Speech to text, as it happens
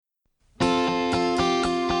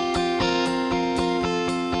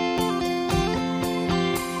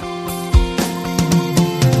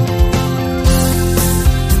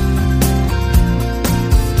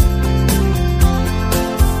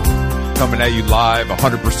coming at you live.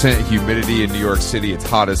 100% humidity in New York City. It's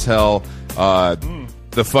hot as hell.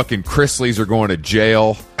 The fucking Chrisleys are going to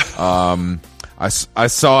jail. I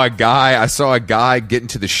saw a guy get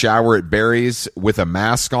into the shower at Barry's with a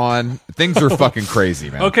mask on. Things are fucking crazy,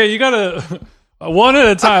 man. Okay, you gotta one at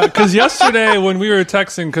a time. Because yesterday when we were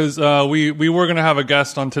texting, because we were gonna have a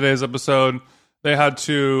guest on today's episode, they had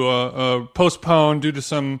to postpone due to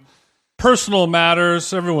some personal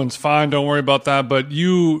matters. Everyone's fine, don't worry about that. But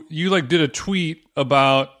you like did a tweet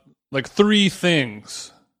about like 3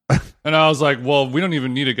 things. And I was like, well, we don't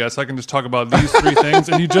even need a guest. I can just talk about these 3 things.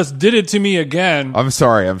 And you just did it to me again. I'm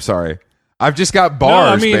sorry. I've just got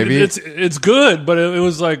bars, baby. It's good, but it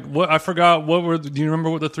was like, what? I forgot what were. Do you remember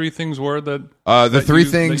what the 3 things were that? The 3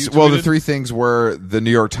 things. Well, the 3 things were the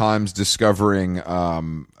New York Times discovering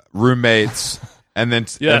roommates. And then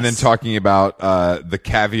talking about the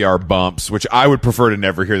caviar bumps, which I would prefer to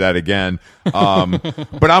never hear that again.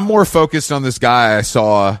 But I'm more focused on this guy I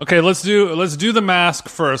saw. Okay, let's do the mask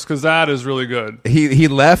first, because that is really good. He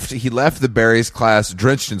left the Barry's class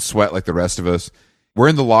drenched in sweat like the rest of us. We're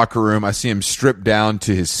in the locker room. I see him stripped down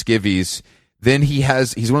to his skivvies. Then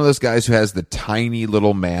he's one of those guys who has the tiny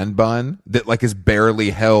little man bun that like is barely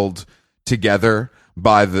held together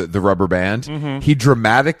by the rubber band. Mm-hmm. He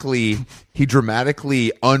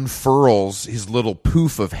dramatically unfurls his little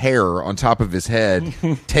poof of hair on top of his head,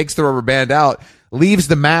 takes the rubber band out, leaves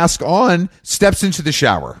the mask on, steps into the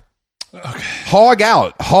shower. Okay.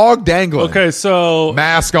 Hog dangling. Okay, so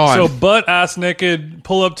mask on. So butt ass naked,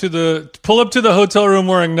 pull up to the hotel room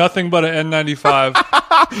wearing nothing but an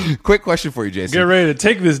N95. Quick question for you, Jason. Get ready to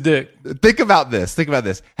take this dick. Think about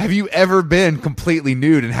this. Have you ever been completely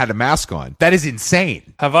nude and had a mask on? That is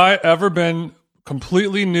insane. Have I ever been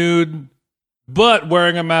completely nude but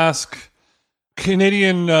wearing a mask?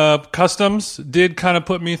 Canadian customs did kind of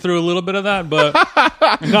put me through a little bit of that, but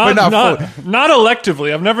not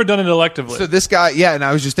electively. I've never done it electively. So this guy, yeah, and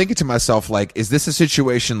I was just thinking to myself, like, is this a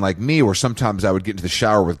situation like me where sometimes I would get into the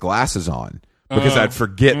shower with glasses on because I'd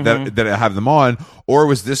forget that I have them on, or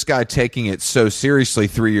was this guy taking it so seriously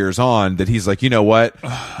 3 years on that he's like, you know what,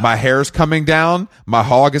 my hair's coming down, my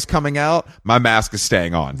hog is coming out, my mask is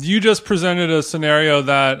staying on. You just presented a scenario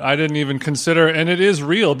that I didn't even consider, and it is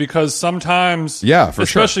real because sometimes,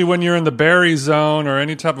 especially when you're in the Barry zone or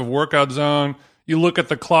any type of workout zone, you look at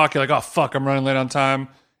the clock, you're like, oh fuck, I'm running late on time.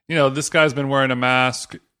 You know, this guy's been wearing a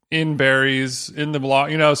mask in Barry's, in the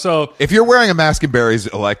block, you know, so if you're wearing a mask in Barry's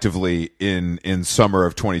electively in summer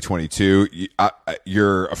of 2022,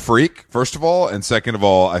 you're a freak, first of all, and second of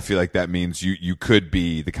all, I feel like that means you could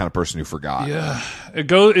be the kind of person who forgot. Yeah,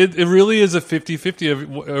 it really is a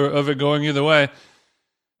 50-50 of it going either way.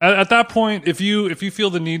 At that point, if you feel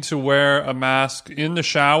the need to wear a mask in the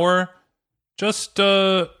shower, just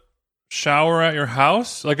shower at your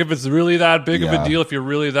house. Like if it's really that big of a deal, if you're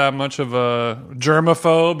really that much of a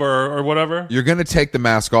germaphobe or whatever, you're gonna take the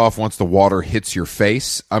mask off once the water hits your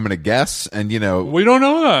face, I'm gonna guess. And you know, we don't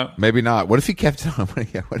know that. Maybe not. What if he kept it on?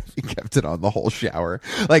 What if he kept it on the whole shower?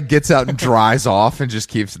 Like gets out and dries off and just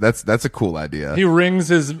keeps. That's a cool idea. He wrings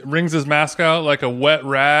his mask out like a wet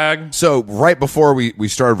rag. So right before we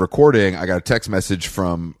started recording, I got a text message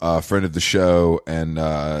from a friend of the show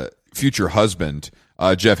and future husband,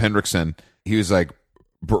 Jeff Hendrickson. He was like,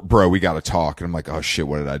 bro, we got to talk. And I'm like, oh shit,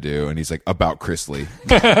 what did I do? And he's like, about Chrisley.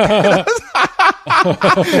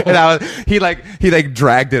 And he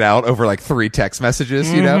dragged it out over like 3 text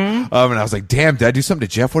messages, you know? And I was like, damn, did I do something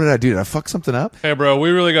to Jeff? What did I do? Did I fuck something up? Hey bro, we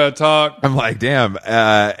really got to talk. I'm like, damn.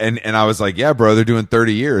 And I was like, yeah, bro, they're doing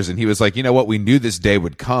 30 years. And he was like, you know what? We knew this day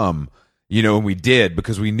would come. You know, and we did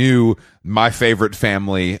because we knew my favorite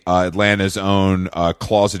family, Atlanta's own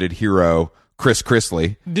closeted hero, Chris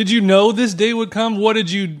Chrisley. Did you know this day would come? How did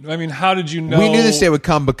you know? We knew this day would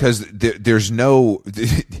come because there's no...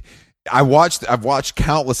 I've watched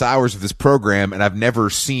countless hours of this program, and I've never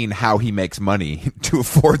seen how he makes money to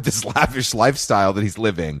afford this lavish lifestyle that he's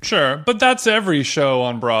living. Sure, but that's every show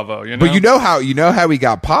on Bravo, you know? But you know how he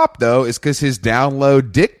got popped, though, is because his down low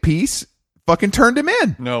dick piece fucking turned him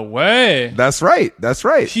in. No way. That's right.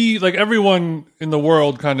 He, like everyone in the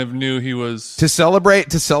world kind of knew he was... To celebrate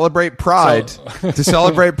Pride, to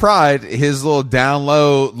celebrate Pride, his little down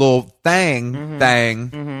low little thing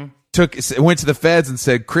went to the feds and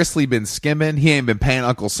said, Chrisley been skimming. He ain't been paying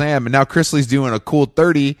Uncle Sam. And now Chrisley's doing a cool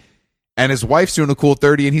 30 and his wife's doing a cool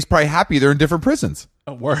 30 and he's probably happy they're in different prisons.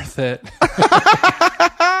 Worth it.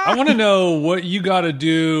 I want to know what you got to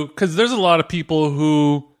do, because there's a lot of people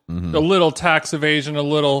who... A little tax evasion, a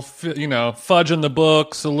little, fudge in the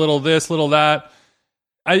books, a little this, little that.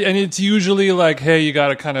 And it's usually like, hey, you got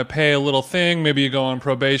to kind of pay a little thing. Maybe you go on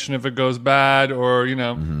probation if it goes bad, or you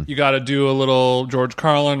you got to do a little George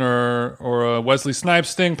Carlin or a Wesley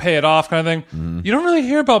Snipes thing, pay it off kind of thing. You don't really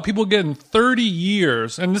hear about people getting 30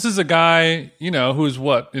 years. And this is a guy, who's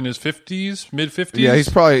what, in his 50s, mid 50s. Yeah, he's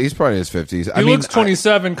probably in his 50s. He looks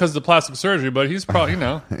 27 because of the plastic surgery, but he's probably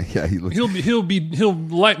yeah, he looks. he'll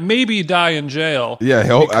maybe die in jail. Yeah,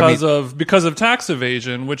 because of tax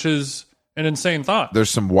evasion, which is an insane thought. There's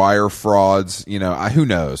some wire frauds, who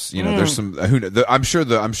knows? There's some I'm sure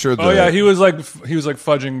the Oh yeah, he was like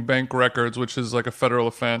fudging bank records, which is like a federal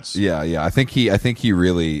offense. Yeah. I think he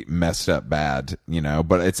really messed up bad,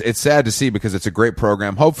 but it's sad to see because it's a great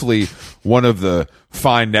program. Hopefully one of the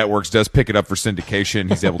fine networks does pick it up for syndication.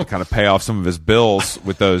 He's able to kind of pay off some of his bills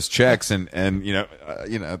with those checks and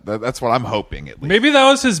that's what I'm hoping at least. Maybe that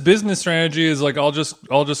was his business strategy, is like I'll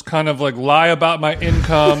just kind of like lie about my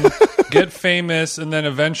income, get famous, and then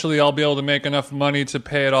eventually I'll be able to make enough money to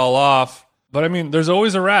pay it all off. But I mean, there's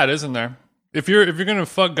always a rat, isn't there? If you're gonna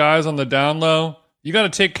fuck guys on the down low, you got to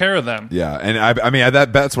take care of them. Yeah, and I mean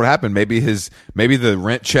that's what happened. Maybe the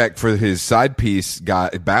rent check for his side piece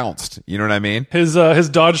got bounced. You know what I mean? His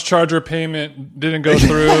Dodge Charger payment didn't go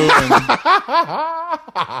through.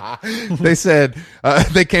 And they said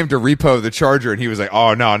they came to repo the Charger, and he was like,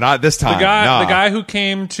 "Oh no, not this time." The guy who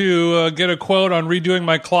came to get a quote on redoing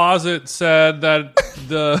my closet said that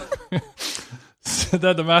the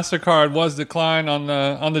MasterCard was declined on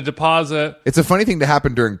the deposit. It's a funny thing to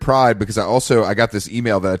happen during Pride because I got this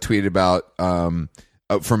email that I tweeted about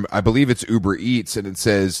from, I believe it's Uber Eats, and it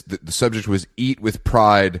says that the subject was "Eat with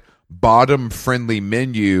Pride, bottom friendly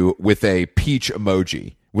menu" with a peach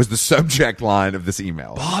emoji was the subject line of this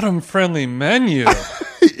email. Bottom friendly menu.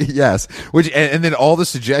 Yes, and then all the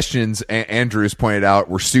suggestions Andrews pointed out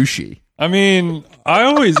were sushi. I mean, I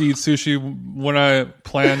always eat sushi when I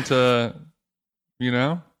plan to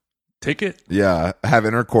take it. Yeah, have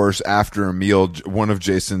intercourse after a meal. One of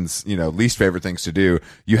Jason's, least favorite things to do.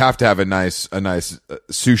 You have to have a nice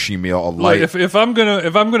sushi meal. A light. Like if I'm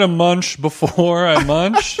gonna munch before I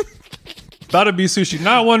munch, gotta be sushi.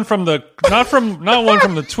 Not one from the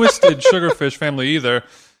twisted sugarfish family either.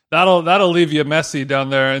 That'll leave you messy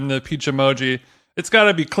down there in the peach emoji. It's got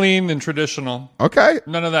to be clean and traditional. Okay.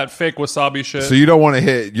 None of that fake wasabi shit. So you don't want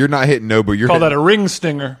to you're not hitting Nobu. You're call that a ring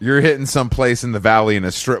stinger. You're hitting some place in the valley in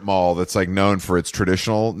a strip mall that's like known for its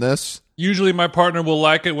traditionalness. Usually my partner will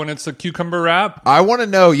like it when it's a cucumber wrap. I want to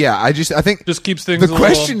know, I think just keeps things the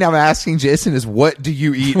question I'm asking Jason is, what do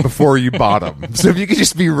you eat before you bottom? So if you could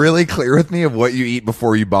just be really clear with me of what you eat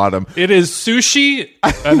before you bottom. It is sushi,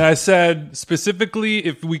 and I said specifically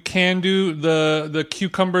if we can do the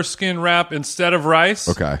cucumber skin wrap instead of rice.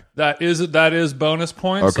 Okay. That is bonus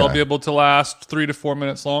points. Okay. I'll be able to last 3 to 4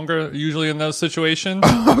 minutes longer usually in those situations.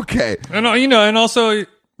 Okay. And and also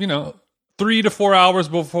 3 to 4 hours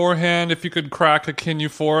beforehand, if you could crack a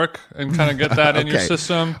Kineuphoric and kind of get that in your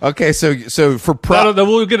system. Okay, so for Pride,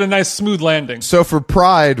 we'll get a nice smooth landing. So for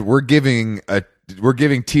Pride, we're giving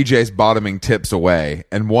TJ's bottoming tips away,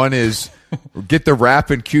 and one is get the wrap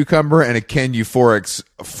and cucumber and a Kineuphoric's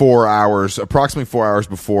approximately 4 hours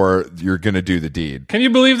before you're going to do the deed. Can you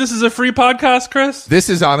believe this is a free podcast, Chris? This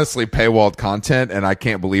is honestly paywalled content, and I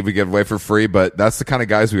can't believe we give it away for free, but that's the kind of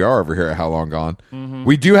guys we are over here at How Long Gone. Mm-hmm.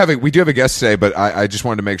 We do have a guest today, but I just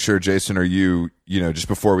wanted to make sure, Jason, are you just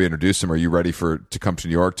before we introduce him, are you ready to come to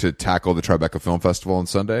New York to tackle the Tribeca Film Festival on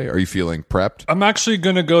Sunday? Are you feeling prepped? I'm actually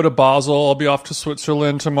going to go to Basel. I'll be off to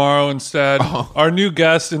Switzerland tomorrow instead. Oh. Our new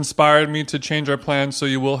guest inspired me to change our plans, so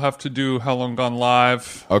you will have to do How Long Gone live.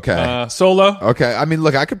 Okay. Solo. Okay. I mean,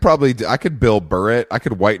 look, I could Bill Burr it. I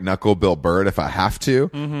could white knuckle Bill Burr it if I have to.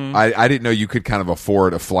 Mm-hmm. I didn't know you could kind of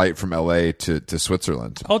afford a flight from LA to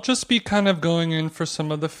Switzerland. I'll just be kind of going in for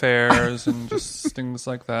some of the fares and just things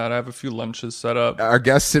like that. I have a few lunches set up. Our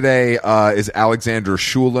guest today is Alexander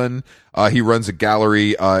Shulan. He runs a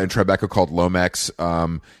gallery in Tribeca called Lomex.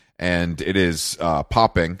 And it is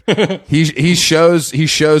popping. He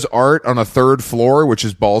shows art on a third floor, which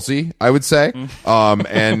is ballsy, I would say.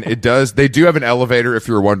 And they do have an elevator, if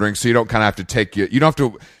you were wondering, so you don't kind of have to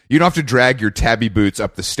you don't have to drag your tabby boots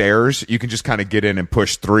up the stairs. You can just kind of get in and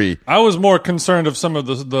push 3. I was more concerned of some of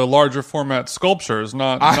the larger format sculptures,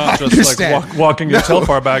 not just like walking your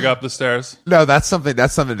Telfar bag up the stairs. No, that's something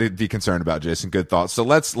to be concerned about, Jason. Good thought. So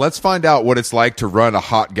let's find out what it's like to run a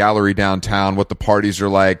hot gallery downtown, what the parties are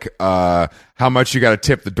like, how much you got to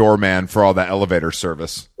tip the doorman for all that elevator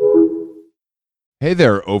service. Hey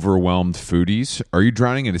there, overwhelmed foodies. Are you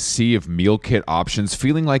drowning in a sea of meal kit options,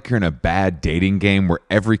 feeling like you're in a bad dating game where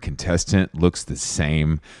every contestant looks the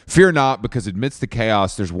same? Fear not, because amidst the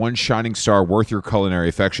chaos, there's one shining star worth your culinary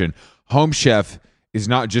affection. Home Chef is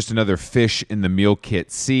not just another fish in the meal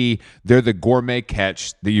kit sea. They're the gourmet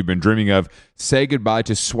catch that you've been dreaming of. Say goodbye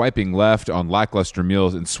to swiping left on lackluster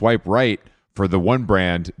meals and swipe right for the one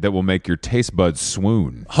brand that will make your taste buds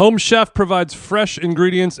swoon. Home Chef provides fresh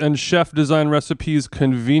ingredients and chef-design recipes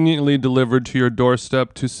conveniently delivered to your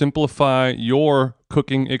doorstep to simplify your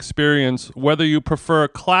cooking experience. Whether you prefer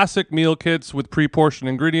classic meal kits with pre-portioned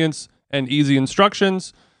ingredients and easy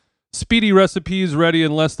instructions, speedy recipes ready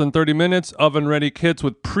in less than 30 minutes, oven-ready kits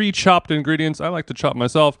with pre-chopped ingredients, I like to chop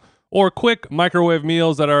myself, or quick microwave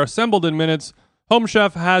meals that are assembled in minutes, Home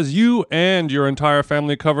Chef has you and your entire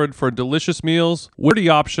family covered for delicious meals, witty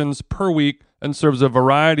options per week, and serves a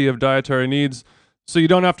variety of dietary needs, so you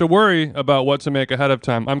don't have to worry about what to make ahead of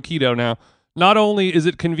time. I'm keto now. Not only is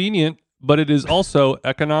it convenient, but it is also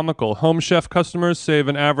economical. Home Chef customers save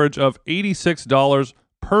an average of $86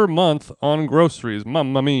 per month on groceries.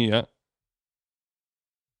 Mamma mia.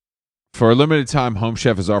 For a limited time, Home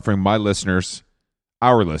Chef is offering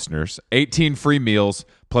our listeners, 18 free meals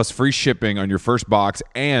plus free shipping on your first box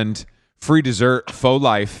and free dessert for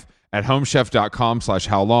life at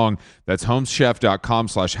homechef.com/howlong. That's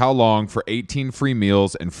homechef.com/howlong for 18 free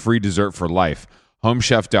meals and free dessert for life.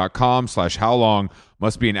 Homechef.com/howlong.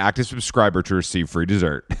 Must be an active subscriber to receive free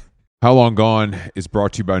dessert. How Long Gone is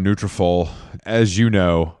brought to you by Nutrafol. As you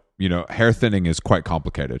know, hair thinning is quite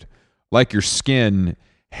complicated. Like your skin,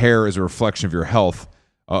 hair is a reflection of your health.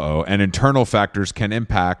 And internal factors can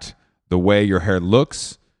impact the way your hair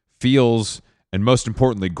looks, feels, and most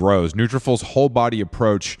importantly, grows. Nutrafol's whole body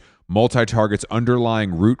approach multi-targets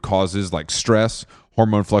underlying root causes like stress,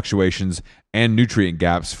 hormone fluctuations, and nutrient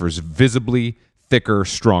gaps for visibly thicker,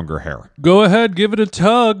 stronger hair. Go ahead, give it a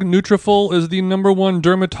tug. Nutrafol is the #1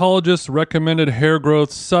 dermatologist-recommended hair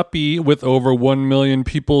growth suppy with over 1 million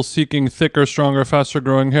people seeking thicker, stronger,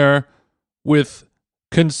 faster-growing hair with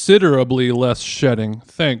considerably less shedding.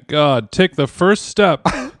 Thank God. Take the first step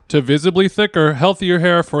to visibly thicker, healthier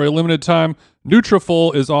hair for a limited time.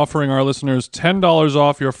 Nutrafol is offering our listeners $10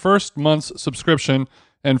 off your first month's subscription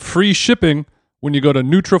and free shipping when you go to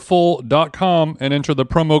Nutrafol.com and enter the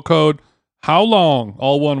promo code HOWLONG,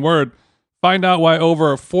 all one word. Find out why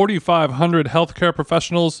over 4,500 healthcare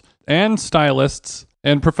professionals and stylists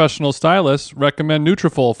and professional stylists recommend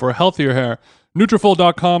Nutrafol for healthier hair.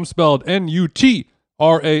 Nutrafol.com, spelled Nutrafol.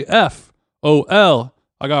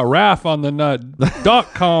 I got RAF on the nut.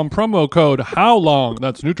 .com promo code HOWLONG.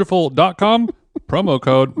 That's Nutrafol.com promo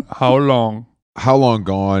code HOWLONG. How Long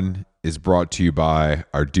Gone is brought to you by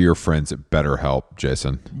our dear friends at BetterHelp,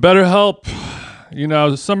 Jason. BetterHelp.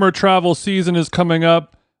 Summer travel season is coming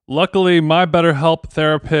up. Luckily, my BetterHelp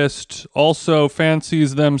therapist also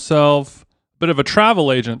fancies themselves a bit of a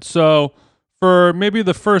travel agent. So for maybe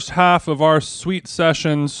the first half of our sweet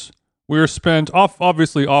sessions, we were spent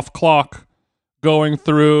obviously off clock, going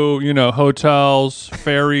through, hotels,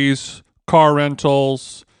 ferries, car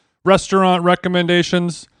rentals, restaurant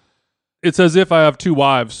recommendations. It's as if I have two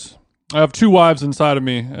wives. I have two wives inside of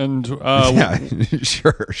me, and yeah,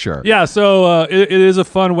 sure. Yeah, so it is a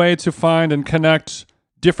fun way to find and connect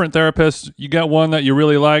different therapists. You get one that you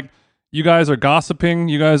really like. You guys are gossiping.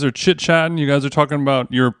 You guys are chit-chatting. You guys are talking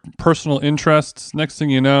about your personal interests. Next thing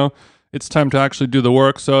you know, it's time to actually do the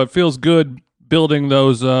work. So it feels good building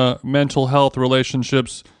those mental health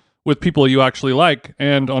relationships with people you actually like.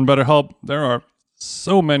 And on BetterHelp, there are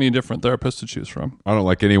so many different therapists to choose from. I don't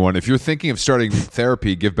like anyone. If you're thinking of starting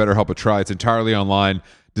therapy, give BetterHelp a try. It's entirely online,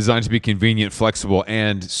 designed to be convenient, flexible,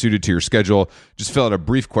 and suited to your schedule. Just fill out a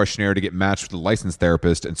brief questionnaire to get matched with a licensed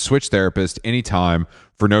therapist and switch therapist anytime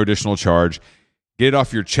for no additional charge. Get it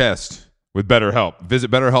off your chest with BetterHelp. Visit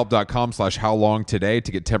BetterHelp.com/howlong today to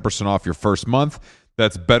get 10% off your first month.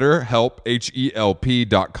 That's BetterHelp,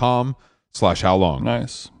 HELP.com/howlong.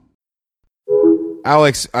 Nice.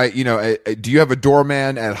 Alex, do you have a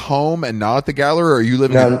doorman at home and not at the gallery, or are you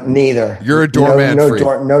living? No, neither. You're a doorman. No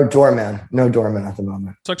doorman at the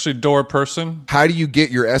moment. It's actually door person. How do you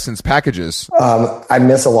get your Essence packages? I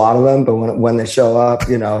miss a lot of them, but when they show up,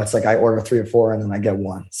 it's like I order 3 or 4 and then I get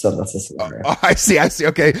one. So that's the scenario. Oh, I see.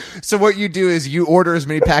 Okay. So what you do is you order as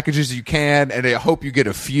many packages as you can, and I hope you get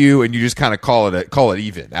a few, and you just kind of call it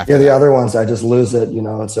even. After the other ones I just lose it.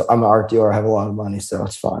 So I'm an art dealer. I have a lot of money, so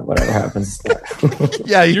it's fine. Whatever happens.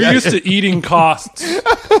 Yeah, You're used to eating costs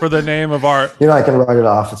for the name of art. I can write it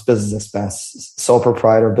off. It's business expense, sole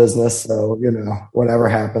proprietor business. So, whatever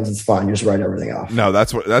happens, it's fine. You just write everything off. No,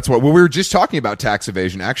 that's what. Well, we were just talking about tax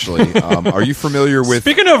evasion. Actually, are you familiar with?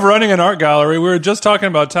 Speaking of running an art gallery, we were just talking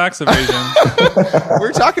about tax evasion.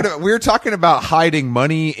 we were talking about hiding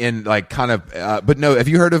money in like kind of. But no, have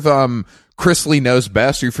you heard of Chris Lee Knows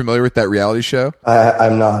Best? Are you familiar with that reality show?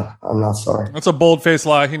 I'm not. I'm not sorry. That's a bold-faced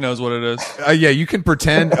lie. He knows what it is. Yeah, you can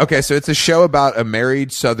pretend. Okay, so it's a show about a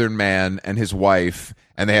married Southern man and his wife,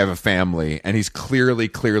 and they have a family, and he's clearly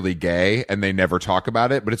gay, and they never talk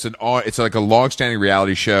about it. But it's like a long-standing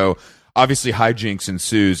reality show. Obviously, hijinks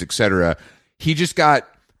ensues, etc. He just got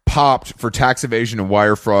popped for tax evasion and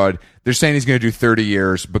wire fraud. They're saying he's going to do 30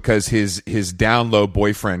 years because his down low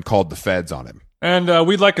boyfriend called the feds on him. And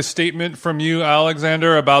we'd like a statement from you,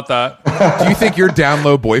 Alexander, about that. Do you think your down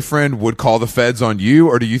low boyfriend would call the feds on you,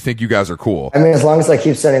 or do you think you guys are cool? I mean, as long as I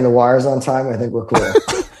keep sending the wires on time, I think we're cool.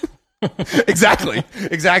 Exactly.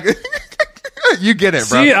 You get it,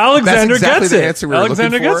 bro. See, Alexander that's exactly gets the it. answer we were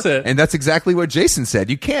Alexander looking for, gets it. and that's exactly what Jason said.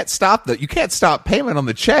 You can't stop payment on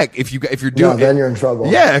the check if you're doing. No, then you're in trouble.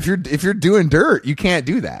 Yeah, if you're doing dirt, you can't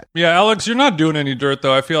do that. Yeah, Alex, you're not doing any dirt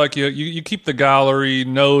though. I feel like you keep the gallery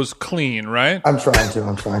nose clean, right? I'm trying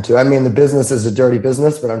to. I mean, the business is a dirty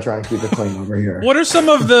business, but I'm trying to keep it clean over here. What are some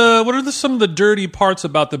of the dirty parts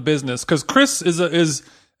about the business? Because Chris is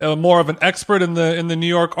more of an expert in the New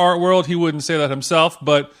York art world. He wouldn't say that himself,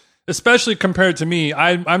 but especially compared to me,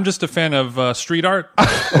 I'm just a fan of street art.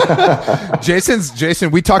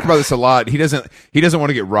 Jason, we talk about this a lot. He doesn't want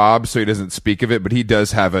to get robbed, so he doesn't speak of it, but he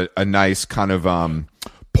does have a nice kind of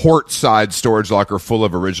port side storage locker full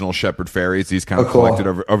of original Shepherd fairies he's kind of collected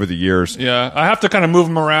over the years. Yeah, I have to kind of move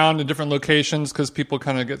them around in different locations because people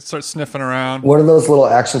kind of start sniffing around. What are those little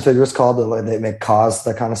action figures called? They make cause,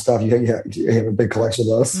 that kind of stuff. You have a big collection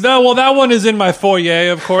of those. No, well, that one is in my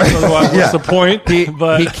foyer, of course. Otherwise, what's the point?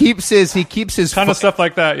 He keeps his kind of stuff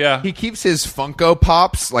like that. Yeah, he keeps his Funko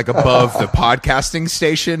Pops like above the podcasting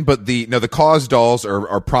station, but the cause dolls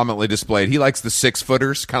are prominently displayed. He likes the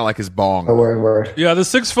 6-footers, kind of like his bong. Oh, word. Yeah,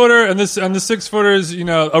 the 6-footer and the 6-footers,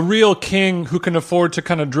 a real king who can afford to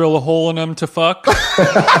kind of drill a hole in them to fuck.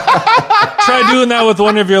 Try doing that with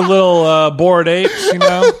one of your little bored apes,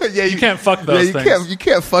 Yeah, you can't fuck those things. You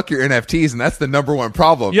can't fuck your NFTs, and that's the number one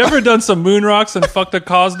problem. You ever done some moon rocks and fucked a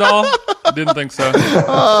cause doll? Didn't think so.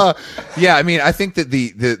 Yeah, I mean, I think that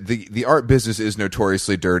the art business is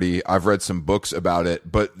notoriously dirty. I've read some books about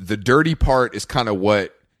it, but the dirty part is kind of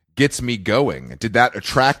what gets me going. Did that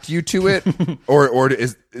attract you to it, or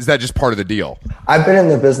is that just part of the deal? I've been in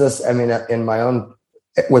the business. I mean,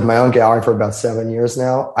 with my own gallery for about 7 years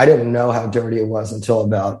now. I didn't know how dirty it was until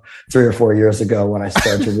about 3 or 4 years ago when I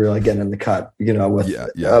started to really get in the cut.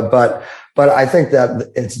 But I think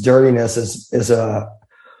that its dirtiness is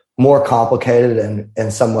more complicated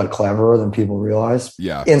and somewhat cleverer than people realize.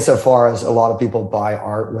 Yeah. Insofar as a lot of people buy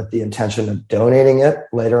art with the intention of donating it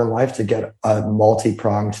later in life to get a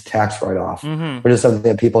multi-pronged tax write-off, which is something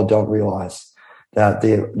that people don't realize, that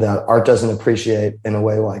art doesn't appreciate in a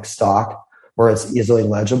way like stock, where it's easily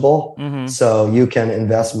legible. So you can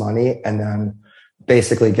invest money and then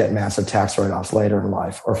basically get massive tax write-offs later in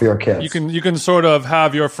life, or for your kids. You can sort of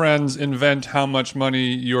have your friends invent how much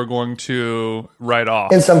money you're going to write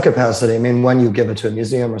off. In some capacity. I mean, when you give it to a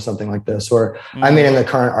museum or something like this, or I mean, in the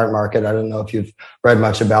current art market, I don't know if you've read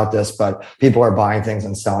much about this, but people are buying things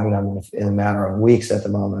and selling them in a matter of weeks at the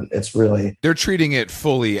moment. It's really, they're treating it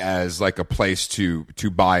fully as like a place to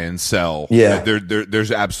buy and sell. Yeah.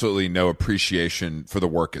 There's absolutely no appreciation for the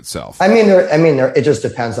work itself. I mean, it just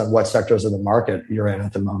depends on what sectors of the market you're in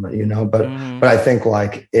at the moment, but I think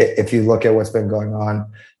like if you look at what's been going on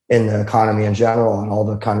in the economy in general and all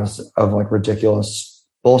the kinds of like ridiculous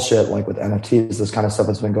bullshit, like with NFTs, this kind of stuff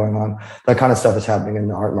that's been going on, that kind of stuff is happening in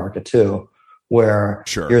the art market too, where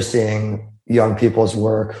you're seeing young people's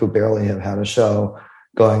work who barely have had a show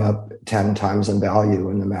going up 10 times in value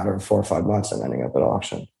in the matter of 4 or 5 months and ending up at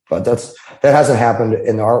auction. But that hasn't happened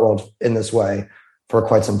in the art world in this way for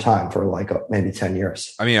quite some time, for like maybe 10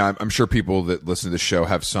 years. I mean, I'm sure people that listen to the show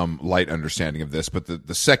have some light understanding of this, but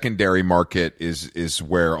the secondary market is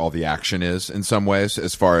where all the action is in some ways,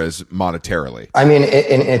 as far as monetarily. I mean,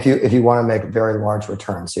 if you want to make very large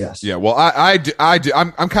returns, yes. Yeah. Well, I do.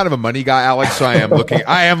 I'm kind of a money guy, Alex. So I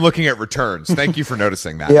am looking at returns. Thank you for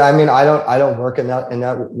noticing that. Yeah. I mean, I don't work in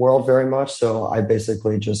that world very much. So I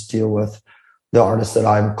basically just deal with the artists that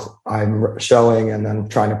I'm showing, and then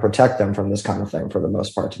trying to protect them from this kind of thing for the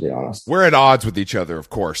most part, to be honest. We're at odds with each other, of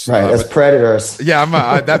course. Right, as predators.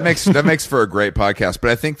 Yeah, that makes for a great podcast.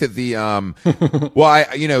 But I think that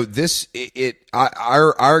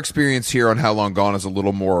our experience here on How Long Gone is a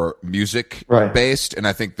little more music based, and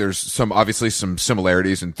I think there's obviously some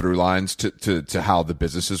similarities and through lines to how the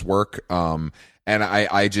businesses work. And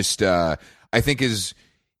I think is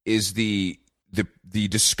the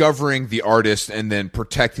discovering the artist and then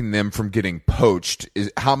protecting them from getting poached, is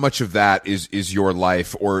how much of that is your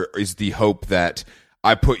life, or is the hope that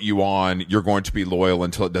I put you on, you're going to be loyal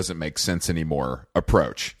until it doesn't make sense anymore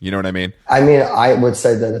approach? You know what I mean? I mean, I would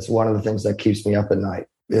say that it's one of the things that keeps me up at night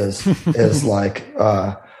is like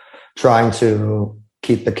trying to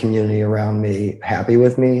keep the community around me happy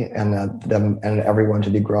with me, and that them and everyone to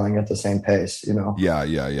be growing at the same pace, you know? Yeah.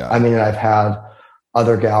 I mean, I've had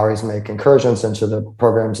other galleries make incursions into the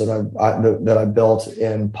programs that I've built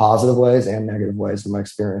in positive ways and negative ways in my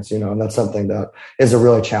experience, you know, and that's something that is a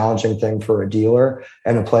really challenging thing for a dealer,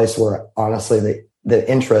 and a place where honestly the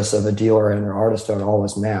interests of a dealer and their artist don't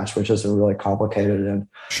always match, which is a really complicated and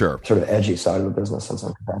sort of edgy side of the business in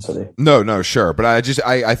some capacity. No, sure. But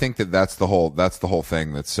I think that's the whole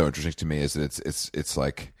thing that's so interesting to me, is that it's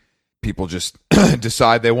like people just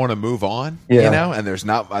decide they want to move on, you know, and there's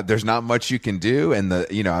not much you can do. And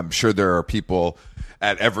I'm sure there are people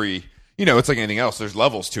at every, it's like anything else. There's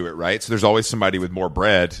levels to it, right? So there's always somebody with more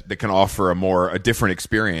bread that can offer a different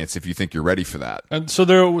experience if you think you're ready for that. And so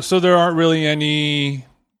there aren't really any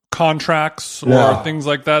contracts or things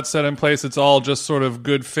like that set in place. It's all just sort of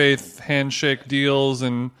good faith handshake deals,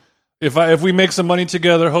 and if we make some money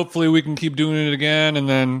together, hopefully we can keep doing it again. And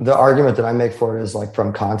then the argument that I make for it is like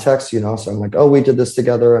from context, so I'm like, oh, we did this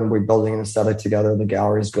together and we're building an aesthetic together. The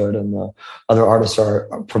gallery's good and the other artists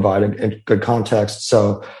are providing good context.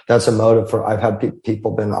 So that's a motive for, I've had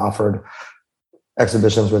people been offered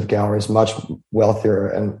exhibitions with galleries much wealthier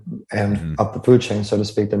and up the food chain, so to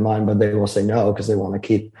speak, than mine, but they will say no because they want to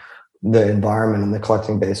keep the environment and the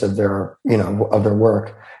collecting base of their, of their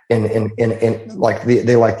work. In like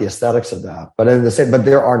they like the aesthetics of that, but but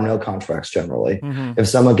there are no contracts generally. If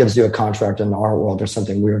someone gives you a contract in the art world, there's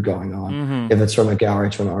something weird going on. If it's from a gallery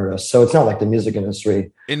to an artist, so it's not like the music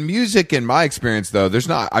industry. In music, in my experience, though, there's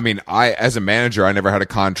not. I mean, as a manager, I never had a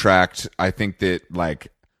contract. I think that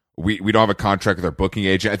we don't have a contract with our booking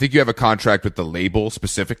agent. I think you have a contract with the label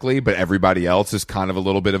specifically, but everybody else is kind of a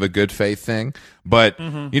little bit of a good faith thing. But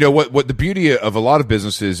what the beauty of a lot of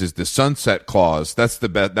businesses is the sunset clause. That's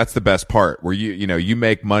the best part, where you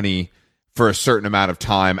make money for a certain amount of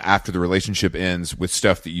time after the relationship ends with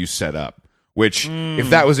stuff that you set up. Which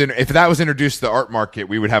if that was introduced to the art market,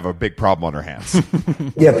 we would have a big problem on our hands.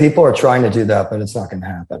 Yeah, people are trying to do that, but it's not going to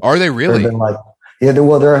happen. Are they really? There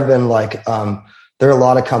have been there are a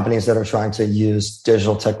lot of companies that are trying to use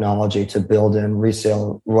digital technology to build in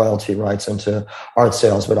resale royalty rights into art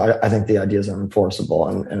sales, but I think the ideas are enforceable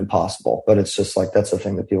and impossible. But it's just like, that's the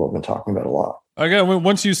thing that people have been talking about a lot. Again,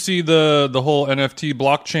 once you see the whole NFT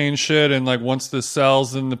blockchain shit, and once this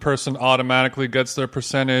sells, then the person automatically gets their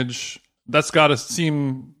percentage. That's got to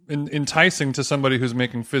seem enticing to somebody who's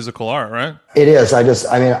making physical art, right? It is.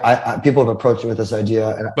 People have approached me with this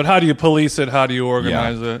idea. But how do you police it? How do you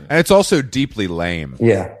organize it? And it's also deeply lame.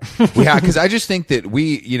 Yeah. Because I just think that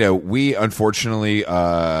we unfortunately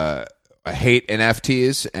hate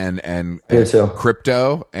NFTs and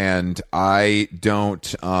crypto, and I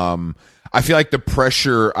don't. I feel like the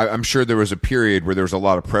pressure. I'm sure there was a period where there was a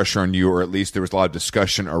lot of pressure on you, or at least there was a lot of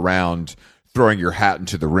discussion around throwing your hat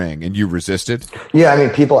into the ring, and you resisted? Yeah, I mean,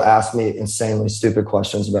 people ask me insanely stupid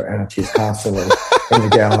questions about NFTs constantly in the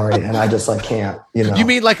gallery, and I just can't. You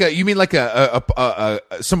mean like a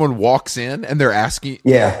someone walks in and they're asking?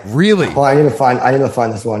 Yeah, really? Well, I need to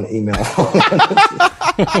find this one email.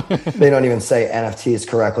 They don't even say NFTs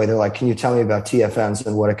correctly. They're like, "Can you tell me about TFNs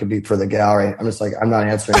and what it could be for the gallery?" I'm just like, I'm not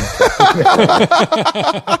answering.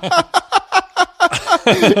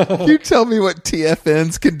 You tell me what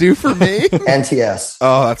TFNs can do for me. NTS.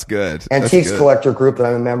 Oh, that's good. Antiques Collector Group that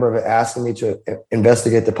I'm a member of asking me to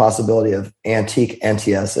investigate the possibility of antique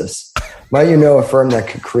NTSs. Might you know a firm that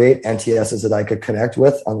could create NTSs that I could connect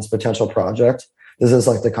with on this potential project? This is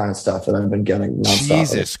the kind of stuff that I've been getting nonstop.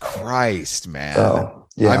 Jesus Christ, man. So,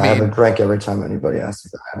 yeah, I have a drink every time anybody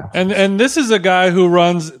asks that. And this is a guy who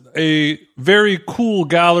runs a very cool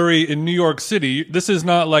gallery in New York City. This is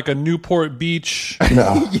not like a Newport Beach.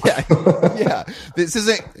 No. Yeah. This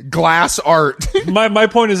isn't glass art. My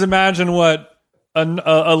point is, imagine what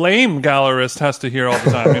a lame gallerist has to hear all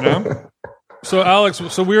the time, So Alex,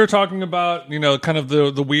 so we were talking about, kind of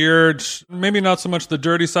the weird, maybe not so much the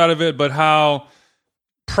dirty side of it, but how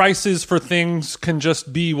prices for things can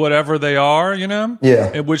just be whatever they are,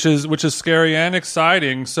 Yeah. which is scary and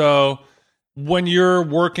exciting. So when you're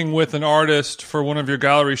working with an artist for one of your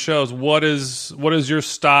gallery shows, what is your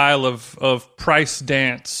style of price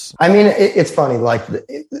dance? I mean, it's funny. Like,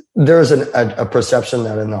 there's a perception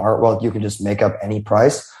that in the art world you can just make up any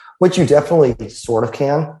price, which you definitely sort of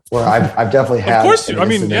can. Where I've definitely had. Of course,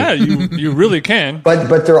 you really can.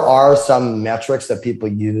 But there are some metrics that people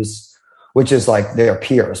use, which is like their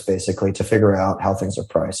peers, basically, to figure out how things are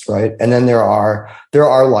priced, right? And then there are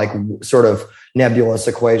like sort of nebulous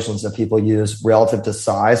equations that people use relative to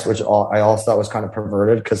size, which I also thought was kind of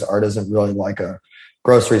perverted, because art isn't really like a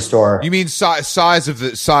grocery store. You mean size of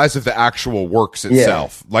the actual works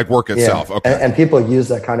itself, like work itself? Yeah. Okay. And people use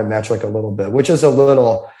that kind of metric a little bit, which is a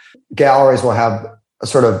little. Galleries will have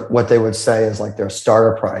sort of what they would say is like their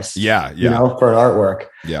starter price. Yeah. For an artwork.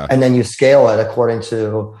 Yeah. And then you scale it according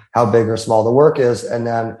to how big or small the work is. And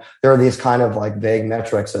then there are these kind of like vague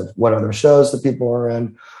metrics of what other shows that people are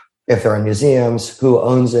in, if they're in museums, who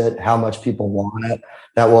owns it, how much people want it.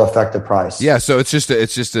 That will affect the price. Yeah, so it's just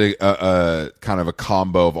a kind of a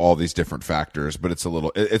combo of all these different factors, but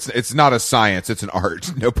it's not a science, it's an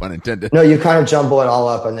art, no pun intended. No, you kind of jumble it all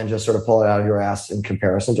up and then just sort of pull it out of your ass in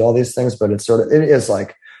comparison to all these things, but it is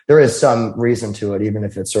like there is some reason to it, even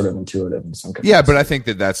if it's sort of intuitive in some capacity. Yeah, but I think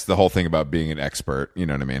that's the whole thing about being an expert, you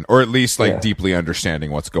know what I mean? Or at least deeply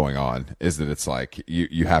understanding what's going on, is that it's like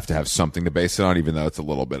you have to have something to base it on, even though it's a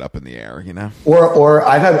little bit up in the air, Or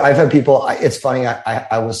I've had people, it's funny,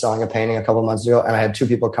 I was selling a painting a couple of months ago and I had two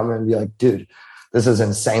people come in and be like, dude, this is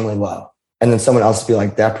insanely low. And then someone else would be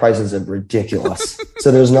like, that price is ridiculous. So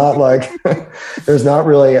there's not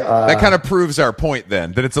really. That kind of proves our point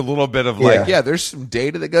then, that it's a little bit of like, there's some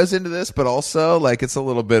data that goes into this, but also like it's a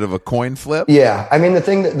little bit of a coin flip. Yeah. I mean, the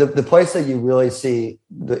thing, the place that you really see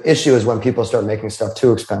the issue is when people start making stuff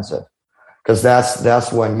too expensive, because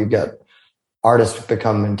that's when you get artists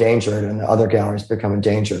become endangered and the other galleries become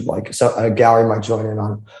endangered. Like, so a gallery might join in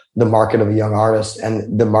on the market of a young artist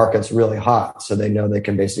and the market's really hot. So they know they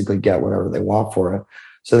can basically get whatever they want for it.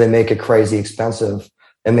 So they make it crazy expensive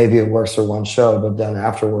and maybe it works for one show, but then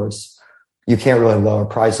afterwards you can't really lower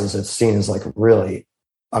prices. It's seen as like really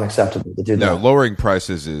unacceptable to do that. No, lowering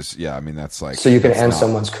prices is, that's like, so you can end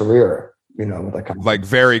someone's career. With that kind of like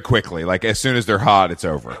very quickly, like as soon as they're hot, it's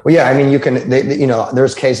over. Well, yeah, I mean, you can,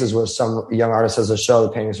 there's cases where some young artist has a show, the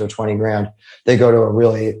paintings are $20,000. They go to a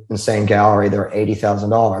really insane gallery, they're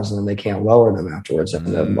 $80,000, and then they can't lower them afterwards, and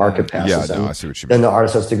the market passes them. I see what you mean. Then the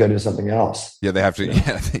artist has to go do something else. Yeah, they have to.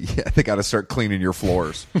 They got to start cleaning your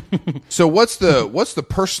floors. So what's the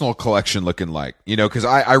personal collection looking like? Because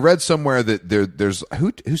I read somewhere that there's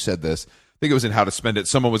who said this? I think it was in How to Spend It.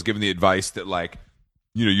 Someone was giving the advice that like,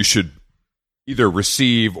 you should either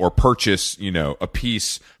receive or purchase, a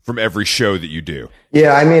piece from every show that you do.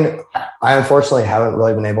 Yeah, I mean, I unfortunately haven't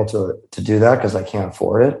really been able to do that because I can't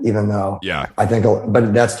afford it, even though I think,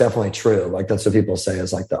 but that's definitely true. Like that's what people say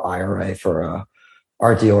is like the IRA for a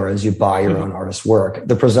art dealer is you buy your own artist's work.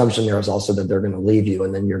 The presumption there is also that they're going to leave you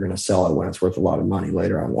and then you're going to sell it when it's worth a lot of money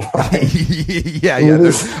later on the line. yeah.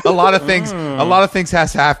 There's a lot of things. A lot of things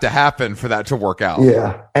have to happen for that to work out.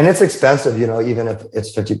 Yeah, and it's expensive. Even if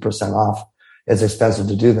it's 50% off. It's expensive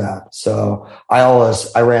to do that. So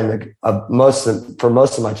I ran most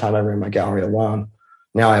of my time, I ran my gallery alone.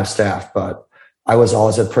 Now I have staff, but I was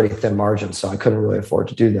always at pretty thin margins, so I couldn't really afford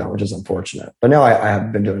to do that, which is unfortunate. But now I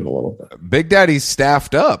have been doing a little bit. Big Daddy's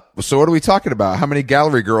staffed up. So what are we talking about? How many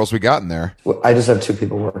gallery girls we got in there? I just have two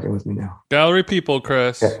people working with me now. Gallery people,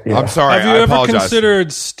 Chris. Yeah. I'm sorry. Have you ever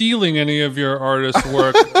considered stealing any of your artists'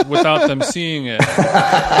 work without them seeing it?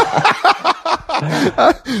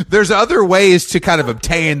 There's other ways to kind of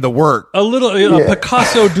obtain the work. A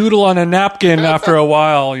Picasso doodle on a napkin after a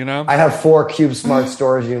while, I have 4 Cube Smart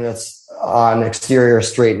storage units on Exterior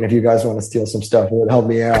Street, and if you guys want to steal some stuff, it would help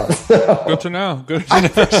me out. Good to know.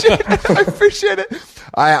 I appreciate it.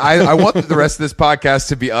 I want the rest of this podcast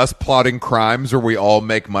to be us plotting crimes where we all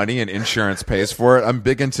make money and insurance pays for it. I'm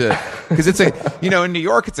big into, because it's in New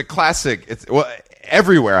York, it's a classic.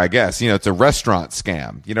 Everywhere, I guess, it's a restaurant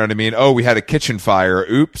scam. You know what I mean? Oh, we had a kitchen fire.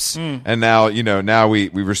 Oops. And now, now we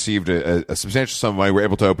received a substantial sum of money. We're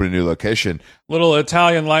able to open a new location. Little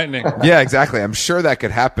Italian lightning. Yeah, exactly. I'm sure that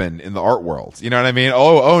could happen in the art world. You know what I mean?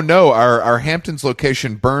 Oh no, our Hamptons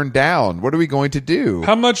location burned down. What are we going to do?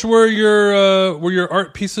 How much were your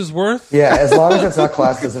art pieces worth? Yeah, as long as it's not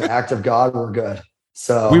classed as an act of God, we're good.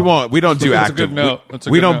 So we don't do That's active. a good note. That's a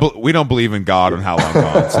we good don't note. we don't believe in God on How Long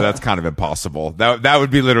Gone, so that's kind of impossible. That would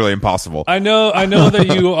be literally impossible. I know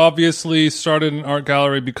that you obviously started an art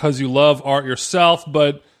gallery because you love art yourself,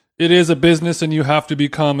 but it is a business and you have to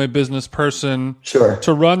become a business person Sure.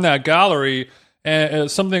 to run that gallery. And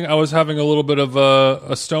something I was having a little bit of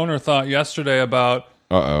a stoner thought yesterday about.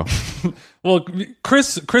 Well,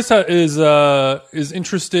 Chris is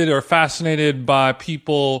interested or fascinated by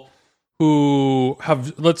people who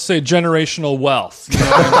have, let's say, generational wealth. You know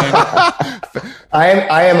what I mean?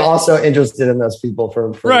 I am also interested in those people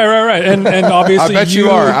for Right. And obviously, I bet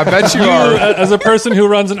you are. As a person who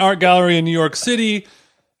runs an art gallery in New York City,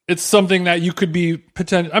 it's something that you could be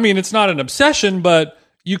potential. I mean, it's not an obsession, but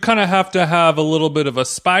you kind of have to have a little bit of a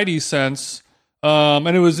spidey sense. And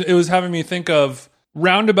it was having me think of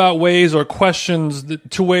roundabout ways or questions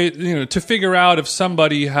to figure out if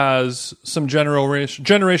somebody has some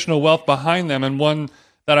generational wealth behind them. And one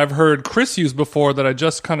that I've heard Chris use before that I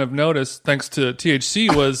just kind of noticed thanks to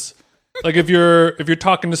THC was like if you're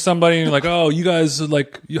talking to somebody and you're like, oh, you guys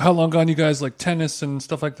like how long gone you guys like tennis and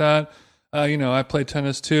stuff like that. I play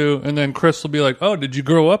tennis too. And then Chris will be like, oh, did you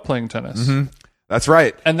grow up playing tennis? Mm-hmm. That's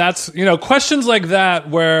right. And that's, questions like that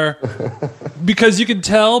where, because you can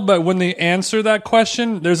tell, but when they answer that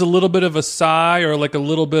question, there's a little bit of a sigh or like a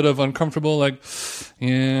little bit of uncomfortable, like,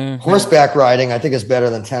 yeah. Horseback riding, I think, is better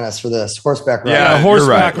than tennis for this. Horseback riding. Yeah,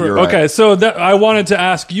 horseback. You're right. Okay, so I wanted to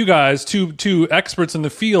ask you guys, two experts in the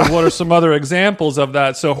field, what are some other examples of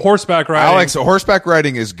that? So horseback riding. Alex, horseback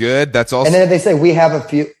riding is good. That's also. And then if they say, we have a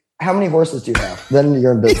few, how many horses do you have? Then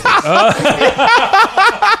you're in business.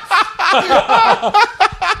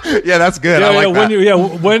 Yeah, that's good. I like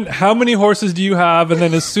that. How many horses do you have? And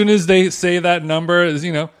then as soon as they say that number, is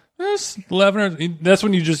it's 11 or that's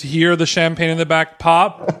when you just hear the champagne in the back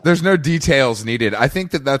pop. There's no details needed. I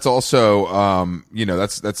think that's also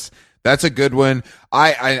that's a good one.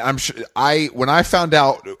 I'm sure when I found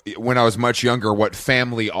out when I was much younger what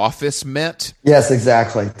family office meant. Yes,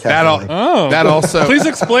 exactly. That also. Please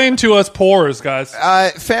explain to us poors, guys.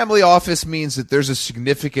 Family office means that there's a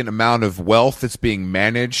significant amount of wealth that's being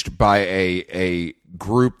managed by a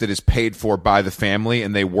group that is paid for by the family,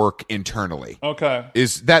 and they work internally. Okay,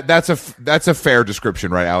 that's a fair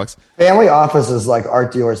description, right, Alex? Family office is like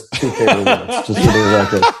art dealers' two favorite words. Just for the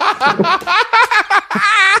record.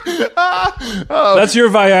 That's your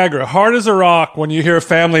Viagra. Hard as a rock when you hear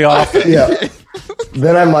family office. Yeah.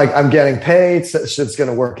 Then I'm like, I'm getting paid. So shit's going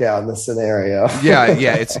to work out in this scenario. Yeah.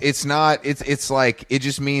 It's like, it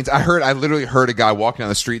just means I literally heard a guy walking down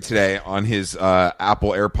the street today on his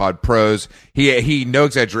Apple AirPod Pros. He, no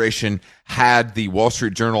exaggeration, had the Wall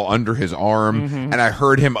Street Journal under his arm, and I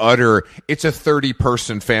heard him utter, "It's a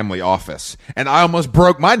 30-person family office," and I almost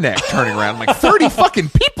broke my neck turning around. I'm like, 30 fucking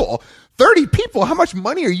people. 30 people. How much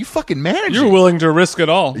money are you fucking managing? You're willing to risk it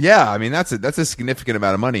all. Yeah, I mean that's a significant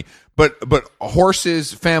amount of money. But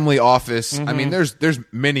horses, family office. I mean, there's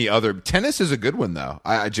many other. Tennis is a good one though.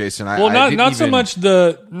 Jason. Not so much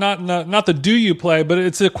not the do you play, but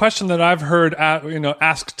it's a question that I've heard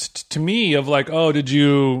asked to me of like, oh, did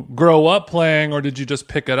you grow up playing or did you just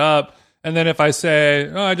pick it up? And then if I say,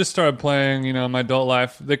 oh, I just started playing, in my adult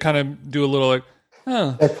life, they kind of do a little like,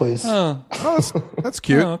 oh, Yeah, please. oh, that's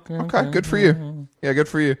cute. Oh, okay, good for you. Yeah, good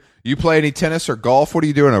for you. You play any tennis or golf? What are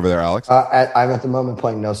you doing over there, Alex? I'm at the moment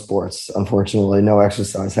playing no sports. Unfortunately, no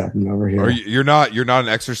exercise happening over here. You're not an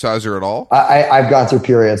exerciser at all? I've gone through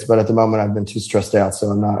periods, but at the moment I've been too stressed out, so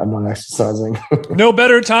I'm not exercising. no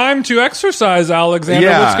better time to exercise, Alexander.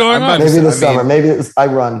 Yeah, What's going on? Maybe this summer. I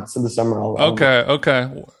run. So this summer I'll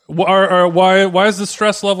Okay. Why is the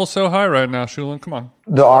stress level so high right now, Shulan? Come on.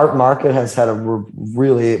 The art market has had a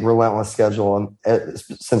really relentless schedule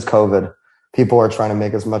since COVID. People are trying to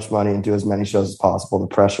make as much money and do as many shows as possible. The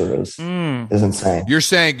pressure is insane. You're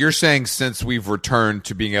saying since we've returned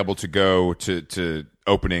to being able to go to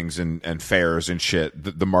openings and fairs and shit,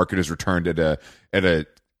 the market has returned at a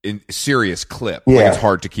serious clip. Yeah. Like it's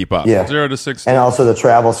hard to keep up. Yeah. 0 to 60. And also the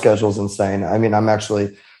travel schedule is insane. I mean, I'm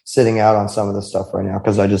actually sitting out on some of this stuff right now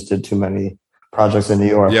because I just did too many projects in New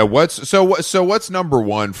York. Yeah. What's number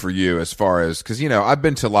one for you as far as, because I've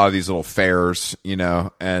been to a lot of these little fairs,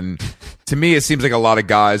 and to me it seems like a lot of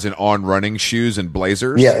guys in on running shoes and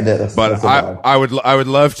blazers. Yeah, that's I would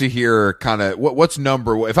love to hear kind of what's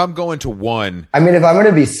number if I'm going to one. I mean, if I'm going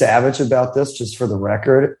to be savage about this, just for the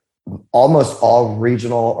record, almost all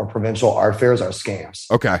regional or provincial art fairs are scams.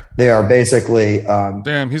 Okay, they are basically.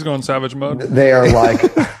 Damn, he's going savage mode. They are like.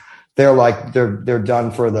 They're done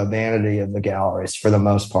for the vanity of the galleries for the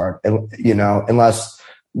most part, unless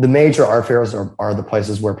the major art fairs are the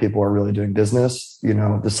places where people are really doing business.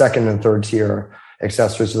 The second and third tier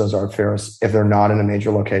accessories to those art fairs, if they're not in a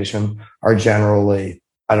major location, are generally,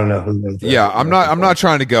 I don't know who lives there. Yeah, I'm not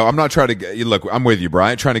trying to go. Look, I'm with you,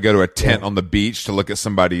 Brian. Trying to go to a tent on the beach to look at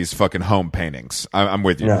somebody's fucking home paintings. I'm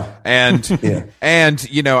with you. No. And and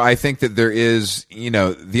I think that there is,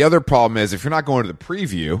 the other problem is if you're not going to the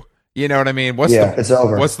preview, you know what I mean? It's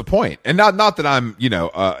over. What's the point? And not that I'm,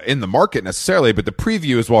 in the market necessarily, but the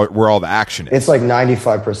preview is where all the action is. It's like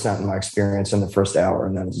 95% in my experience in the first hour,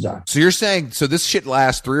 and then it's done. So you're saying, this shit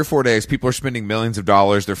lasts 3 or 4 days. People are spending millions of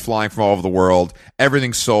dollars. They're flying from all over the world.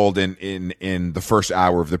 Everything's sold in the first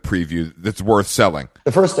hour of the preview that's worth selling.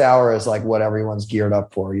 The first hour is like what everyone's geared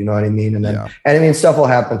up for. You know what I mean? And then, and I mean, stuff will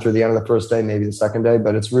happen through the end of the first day, maybe the second day,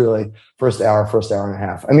 but it's really first hour and a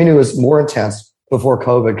half. I mean, it was more intense before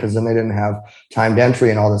COVID, because then they didn't have timed entry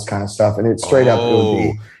and all this kind of stuff. And it straight up, it would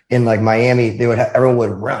be in like Miami, everyone would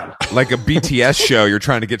run. Like a BTS show, you're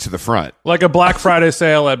trying to get to the front. Like a Black Friday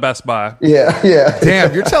sale at Best Buy. Yeah.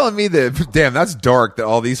 Damn, you're telling me that's dark that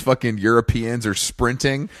all these fucking Europeans are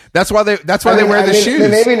sprinting. That's why they wear the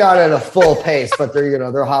shoes. Maybe not at a full pace, but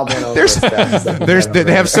they're hobbling over.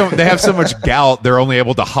 They have so much gout, they're only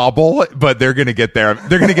able to hobble, but they're going to get there.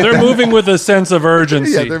 They're moving with a sense of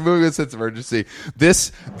urgency. Yeah, they're moving with a sense of urgency.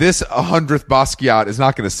 This 100th Basquiat is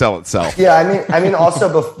not going to sell itself. Yeah, I mean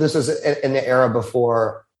also this was in the era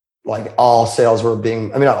before like all sales were being,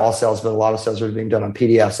 not all sales, but a lot of sales were being done on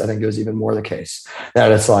PDFs. I think it was even more the case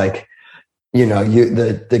that it's like,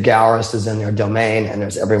 the gallerist is in their domain and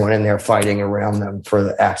there's everyone in there fighting around them for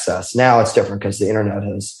the access. Now it's different because the internet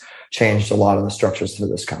has changed a lot of the structures for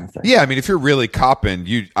this kind of thing. Yeah, I mean, if you're really copping,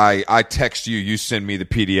 I text you, you send me the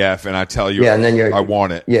PDF, and I tell you, and then I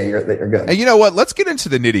want it. Yeah, you're good. And you know what? Let's get into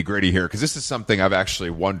the nitty gritty here, because this is something I've actually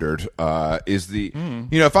wondered.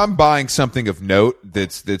 If I'm buying something of note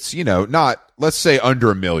that's not, let's say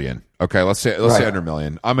under $1 million. Okay, let's say under $1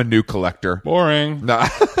 million. I'm a new collector. Boring. No,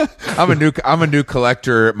 I'm a new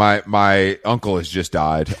collector. My uncle has just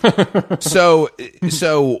died. So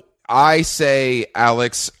I say,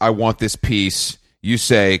 Alex, I want this piece. You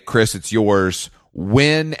say, Chris, it's yours.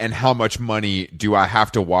 When and how much money do I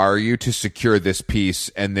have to wire you to secure this piece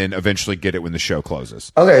and then eventually get it when the show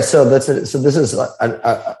closes? Okay, so this is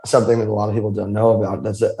something that a lot of people don't know about.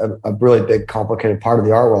 That's a really big, complicated part of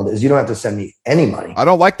the art world is you don't have to send me any money. I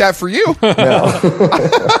don't like that for you. No.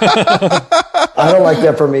 I don't like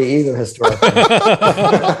that for me either, historically.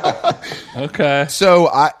 Okay. So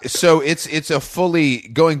it's a fully,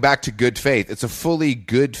 going back to good faith, it's a fully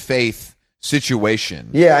good faith situation.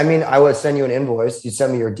 Yeah, I would send you an invoice. You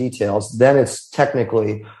send me your details. Then it's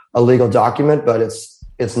technically a legal document, but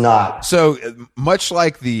it's not. So much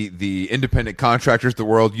like the independent contractors of the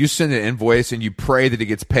world, you send an invoice and you pray that it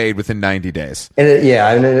gets paid within 90 days.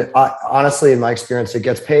 And honestly, in my experience, it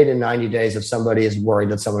gets paid in 90 days if somebody is worried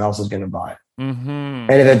that someone else is going to buy it. Mm-hmm.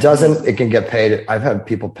 And if it doesn't, it can get paid. I've had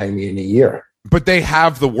people pay me in a year. But they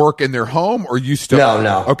have the work in their home, or you still?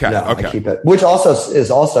 No. Okay. I keep it, which also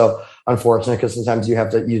is unfortunate because sometimes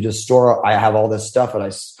you just store. I have all this stuff that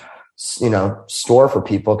I store for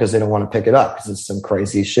people because they don't want to pick it up because it's some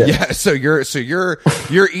crazy shit. Yeah, so you're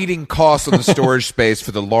eating costs on the storage space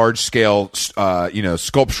for the large scale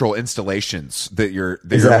sculptural installations that you're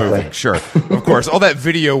moving. Sure. Of course. All that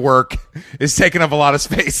video work is taking up a lot of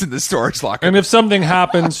space in the storage locker. And if something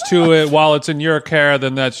happens to it while it's in your care,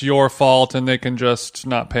 then that's your fault and they can just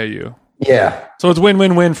not pay you. Yeah. So it's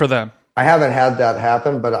win-win-win for them. I haven't had that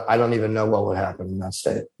happen, but I don't even know what would happen in that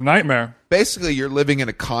state. Nightmare. Basically, you're living in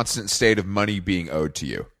a constant state of money being owed to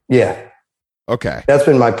you. Yeah. Okay. That's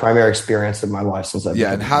been my primary experience in my life since I've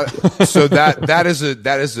been. And how? So that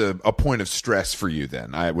is a point of stress for you.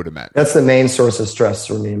 Then I would imagine that's the main source of stress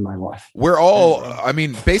for me in my life. We're all.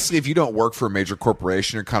 Basically, if you don't work for a major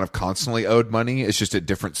corporation, you're kind of constantly owed money. It's just at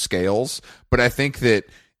different scales. But I think that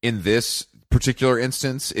in this particular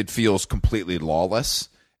instance, it feels completely lawless.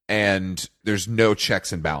 And there's no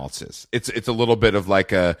checks and balances. It's a little bit of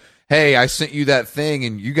like hey, I sent you that thing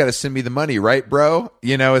and you got to send me the money, right, bro?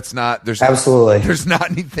 It's not, absolutely. There's not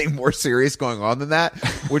anything more serious going on than that,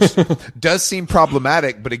 which does seem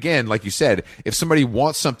problematic. But again, like you said, if somebody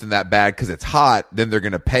wants something that bad because it's hot, then they're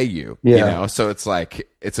going to pay you, So it's like,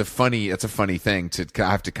 it's a funny thing to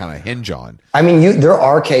have to kind of hinge on. There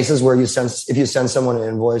are cases where if you send someone an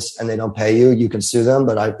invoice and they don't pay you, you can sue them,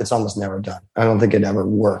 but it's almost never done. I don't think it ever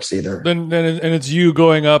works either. And it's you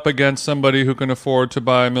going up against somebody who can afford to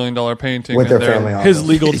buy $1 million painting with their family office. His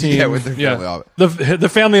legal team. With their family office. The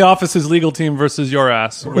family office's legal team versus your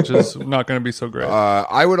ass, which is not going to be so great.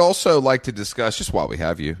 I would also like to discuss, just while we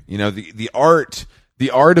have you, the art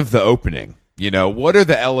of the opening. What are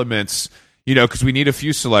the elements? Because we need a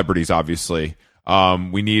few celebrities, obviously.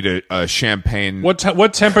 We need a champagne. What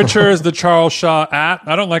temperature is the Charles Shaw at?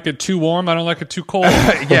 I don't like it too warm. I don't like it too cold.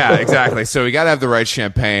 Yeah, exactly. So we got to have the right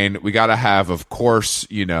champagne. We got to have, of course,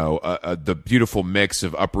 the beautiful mix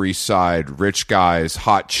of Upper East Side, rich guys,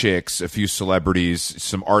 hot chicks, a few celebrities,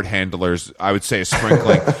 some art handlers. I would say a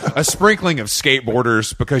sprinkling of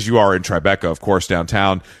skateboarders, because you are in Tribeca, of course,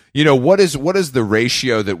 downtown. What is the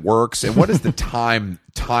ratio that works, and what is the time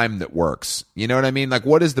that works? You know what I mean? Like,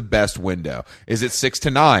 what is the best window? Is it 6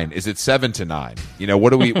 to 9? Is it 7 to 9?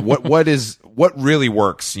 What really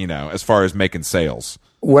works, as far as making sales?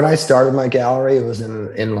 When I started my gallery, it was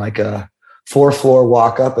in like a 4-floor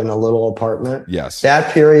walk up in a little apartment. Yes.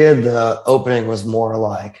 That period, the opening was more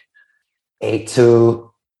like 8 to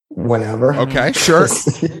whenever. Okay, sure.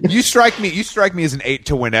 You strike me as an 8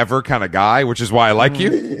 to whenever kind of guy, which is why I like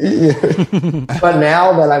you. Yeah. But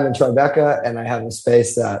now that I'm in Tribeca and I have a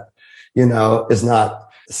space that, is not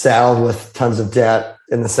saddled with tons of debt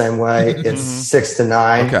in the same way, it's 6 to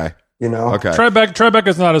 9. Okay. Okay. Tribeca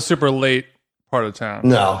is not a super late part of town.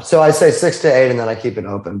 No. So I say 6 to 8 and then I keep it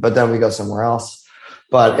open, but then we go somewhere else.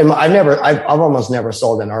 But I've almost never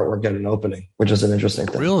sold an artwork at an opening, which is an interesting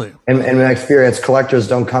thing. Really? And in my experience, collectors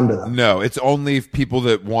don't come to them. No, it's only people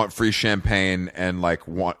that want free champagne and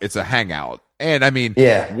it's a hangout. And I mean,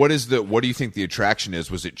 what do you think the attraction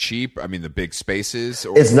is? Was it cheap? I mean, the big spaces?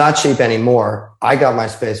 It's not cheap anymore. I got my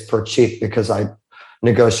space per cheap because I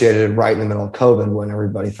negotiated right in the middle of COVID when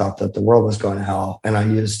everybody thought that the world was going to hell. And I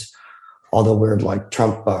used all the weird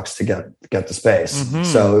Trump bucks to get the space. Mm-hmm.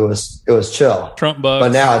 So it was chill. Trump bucks.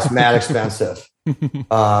 But now it's mad expensive.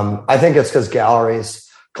 I think it's because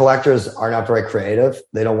collectors are not very creative.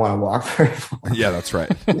 They don't want to walk very far. Yeah, that's right.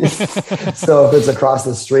 So if it's across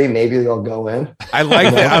the street, maybe they'll go in. I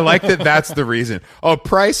like that. I like that. That's the reason. Oh,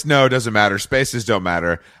 price? No, doesn't matter. Spaces don't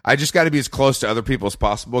matter. I just got to be as close to other people as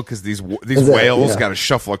possible because these whales got to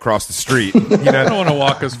shuffle across the street. I don't want to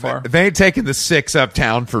walk as far. They ain't taking the 6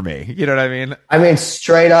 uptown for me. You know what I mean? I mean,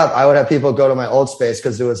 straight up, I would have people go to my old space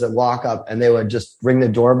because it was a walk up, and they would just ring the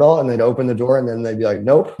doorbell and they'd open the door, and then they'd be like,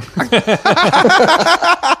 "Nope."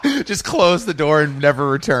 Just close the door and never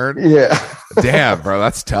return. Yeah. Damn, bro,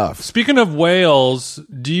 that's tough. Speaking of whales,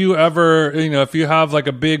 do you ever, if you have like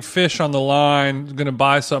a big fish on the line, going to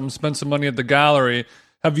buy something, spend some money at the gallery,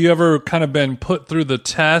 have you ever kind of been put through the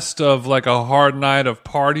test of like a hard night of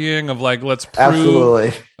partying of like, let's prove?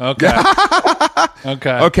 Absolutely. Okay.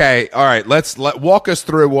 Okay. All right. Let's walk us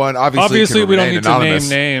through one. Obviously we don't need anonymous. to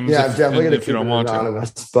name names. Yeah, I'm definitely going to if you don't want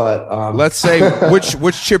anonymous, but let's say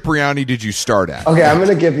which Cipriani did you start at? Okay, I'm going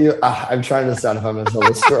to give you. I'm trying to decide if I'm going to tell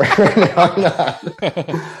this story right now or not.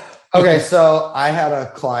 Okay, so I had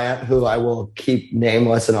a client who I will keep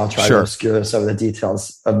nameless, and I'll try to obscure some of the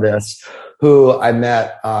details of this, who I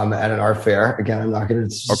met at an art fair. Again, I'm not going to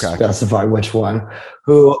specify which one,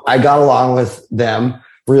 who I got along with them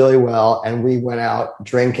really well. And we went out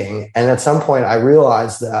drinking. And at some point I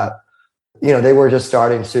realized that, they were just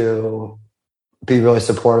starting to be really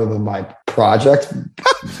supportive of my project.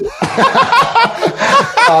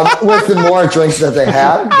 With the more drinks that they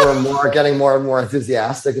had, they were getting more and more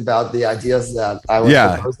enthusiastic about the ideas that I was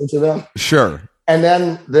proposing to them. Sure. And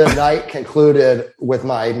then the night concluded with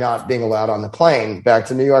my not being allowed on the plane back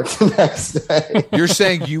to New York the next day. You're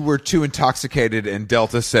saying you were too intoxicated and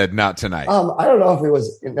Delta said not tonight. I don't know if it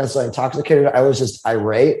was necessarily intoxicated. I was just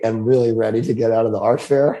irate and really ready to get out of the art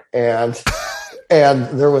fair. And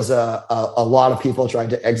there was a lot of people trying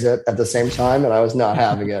to exit at the same time, and I was not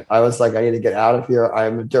having it. I was like, I need to get out of here. I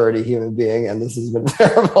am a dirty human being, and this has been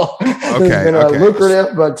terrible. It's been a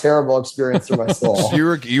lucrative but terrible experience for my soul. So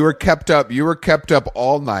you were kept up. You were kept up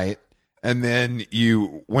all night, and then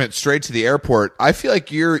you went straight to the airport. I feel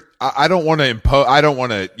like I don't want to impose. I don't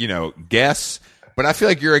want to guess. But I feel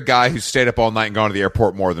like you're a guy who stayed up all night and gone to the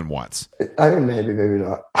airport more than once. I mean, maybe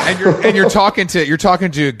not. And you're talking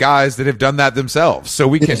to guys that have done that themselves. So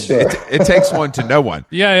we can. Sure. It takes one to know one.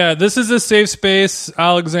 Yeah. This is a safe space,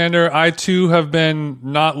 Alexander. I too have been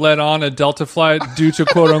not let on a Delta flight due to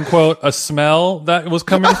quote unquote a smell that was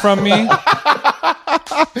coming from me.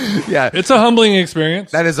 Yeah, it's a humbling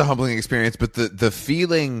experience. That is a humbling experience, but the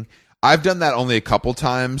feeling. I've done that only a couple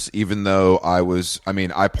times, even though I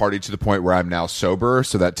partied to the point where I'm now sober,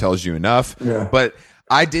 so that tells you enough. Yeah. But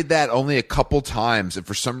I did that only a couple times, and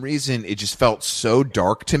for some reason, it just felt so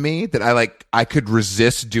dark to me that I could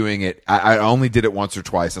resist doing it. I only did it once or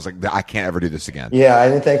twice. I was like, I can't ever do this again. Yeah, I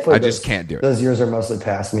mean, thankfully, I just can't do it. Those years are mostly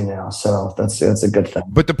past me now, so that's a good thing.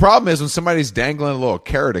 But the problem is when somebody's dangling a little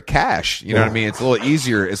carrot of cash, you know what I mean? It's a little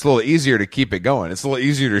easier. It's a little easier to keep it going. It's a little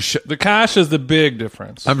easier to the cash is the big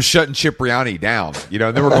difference. I'm shutting Cipriani down, and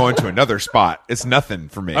then we're going to another spot. It's nothing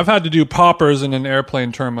for me. I've had to do poppers in an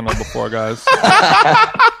airplane terminal before, guys.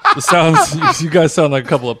 You guys sound like a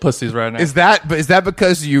couple of pussies right now. Is that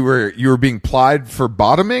because you were being plied for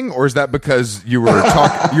bottoming, or is that because you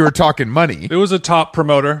were talking money? It was a top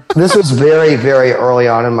promoter. This was very, very early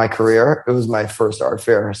on in my career. It was my first art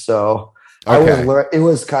fair, so okay. It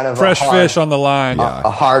was kind of fresh fish on the line. A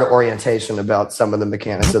hard orientation about some of the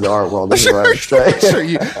mechanics of the art world. Sure.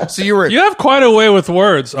 You have quite a way with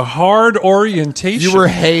words. A hard orientation. You were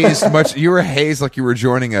hazed much. You were hazed like you were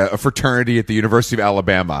joining a fraternity at the University of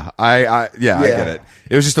Alabama. I get it.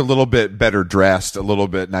 It was just a little bit better dressed, a little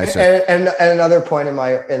bit nicer. And another point in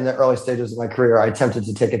the early stages of my career, I attempted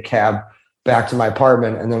to take a cab back to my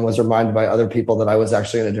apartment, and then was reminded by other people that I was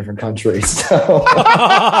actually in a different country. So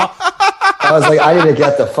I was like, I need to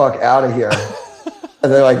get the fuck out of here.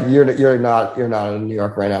 And they're like, you're not in New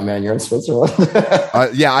York right now, man. You're in Switzerland.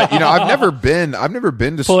 I've never been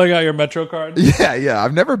to pulling out your Metro card. Yeah.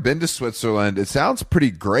 I've never been to Switzerland. It sounds pretty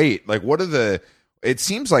great. Like, it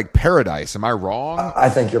seems like paradise. Am I wrong? I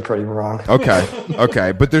think you're pretty wrong.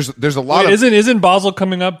 Okay. But there's a lot Isn't Basel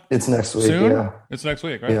coming up? It's next week. Soon? Yeah. It's next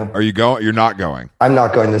week, right? Yeah. Are you going? You're not going. I'm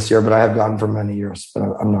not going this year, but I have gone for many years. But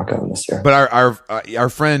I'm not going this year. But our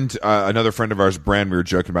friend, another friend of ours, Bran, we were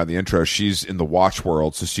joking about in the intro. She's in the watch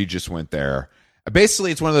world, so she just went there.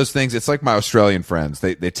 Basically, it's one of those things. It's like my Australian friends.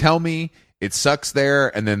 They tell me it sucks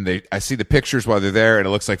there, and then I see the pictures while they're there, and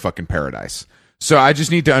it looks like fucking paradise. So I just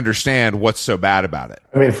need to understand what's so bad about it.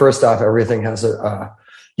 I mean, first off, everything has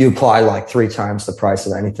you apply like 3 times the price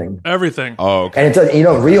of anything. Everything. Oh, okay. And you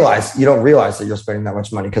don't realize that you're spending that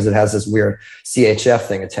much money because it has this weird CHF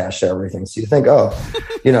thing attached to everything. So you think,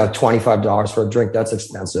 $25 for a drink, that's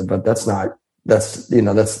expensive, but that's not.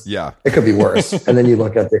 It could be worse. And then you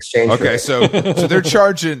look at the exchange okay, rate. so they're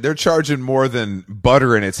charging more than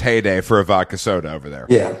butter in its heyday for a vodka soda over there.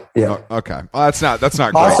 Yeah. Oh, okay. Well, that's not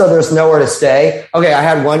great. Also, there's nowhere to stay. Okay, I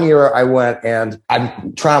had one year I went, and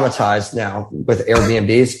I'm traumatized now with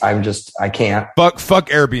Airbnbs. I can't. Fuck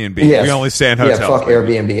Airbnb. Yes. We only stay in hotels. Yeah, fuck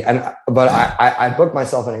Airbnb. But I booked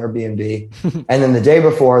myself an Airbnb, and then the day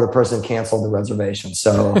before, the person canceled the reservation.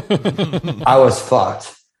 So I was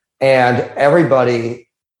fucked. And everybody,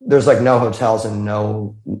 there's like no hotels and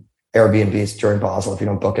no Airbnbs during Basel if you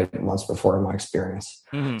don't book it months before, in my experience.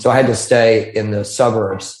 Mm-hmm. So I had to stay in the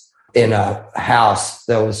suburbs in a house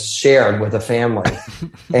that was shared with a family.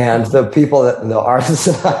 And the artists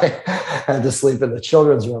and I had to sleep in the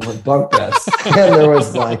children's room with bunk beds. And there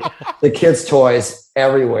was like the kids' toys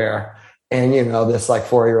everywhere. And, this like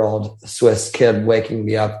 4-year-old Swiss kid waking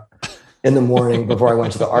me up in the morning before I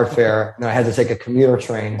went to the art fair, and I had to take a commuter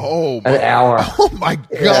train an hour. Oh my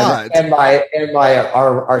God. And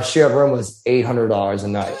our shared room was $800 a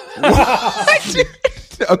night.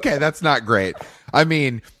 What? Okay, that's not great. I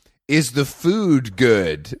mean, is the food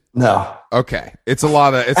good? No. Okay. It's a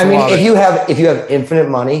lot of if you have infinite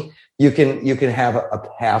money, you can have a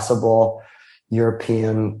passable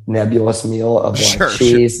European nebulous meal of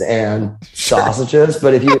cheese and sausages,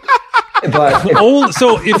 but if you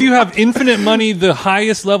if you have infinite money, the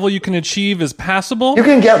highest level you can achieve is passable. You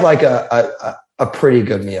can get like a pretty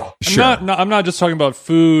good meal. I'm not just talking about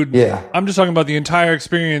food. Yeah, I'm just talking about the entire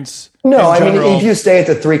experience. No, I mean, if you stay at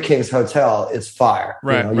the Three Kings Hotel, it's fire.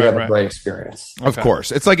 Right, you have a great experience. Of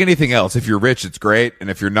course, it's like anything else. If you're rich, it's great, and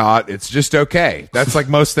if you're not, it's just okay. That's like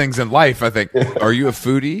most things in life, I think. Are you a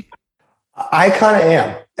foodie? I kind of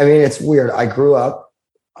am. I mean, it's weird. I grew up.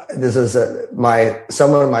 This is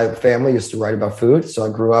someone in my family used to write about food, so I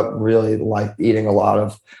grew up really like eating a lot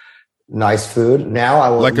of nice food. Now I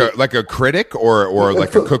will like a critic or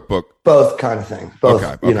like a cookbook, both kind of thing. Both,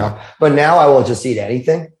 okay. But now I will just eat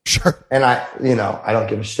anything. Sure. And I don't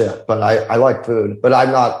give a shit. But I like food. But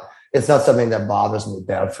I'm not. It's not something that bothers me.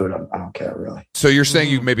 Bad food, I don't care really. So you're saying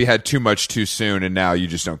you maybe had too much too soon, and now you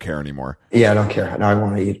just don't care anymore? Yeah, I don't care. Now I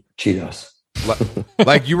want to eat Cheetos.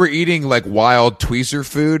 Like you were eating like wild tweezer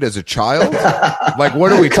food as a child? Like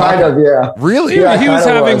what are we talking? Kind of, yeah. Really? Yeah, he was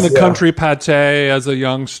having the country pate as a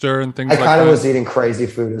youngster and things like that. I kind of was eating crazy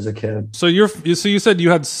food as a kid. So you said you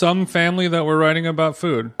had some family that were writing about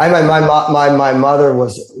food. My mother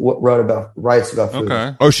writes about food.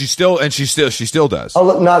 Okay. Oh, she still does.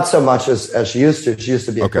 Oh, not so much as she used to. She used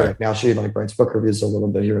to be a critic. Now she like writes book reviews a little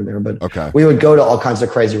bit here and there. But we would go to all kinds of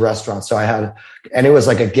crazy restaurants. So and it was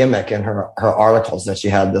like a gimmick in her articles that she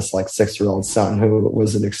had this like 6-year-old son who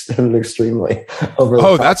was an extremely over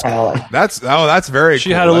the top talent. That's very. She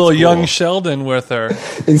cool. had a little cool. young Sheldon with her.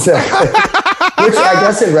 Exactly. Which I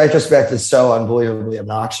guess in retrospect is so unbelievably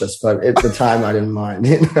obnoxious, but at the time I didn't mind.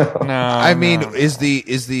 You know? No, I mean, was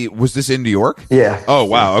this in New York? Yeah. Oh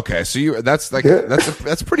wow. Okay. So that's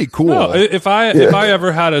pretty cool. No, if I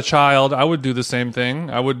ever had a child, I would do the same thing.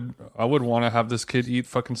 I would want to have this kid eat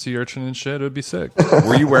fucking sea urchin and shit. It would be sick.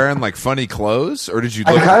 Were you wearing like funny clothes, or did you?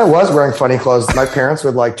 I kind of was wearing funny clothes. My parents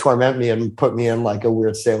would like torment me and put me in like a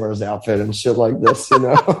weird sailor's outfit and shit like this. You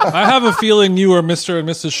know. I have a feeling you were Mr. and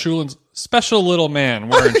Mrs. Shulan's special little man,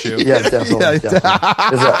 weren't you? Yeah, definitely.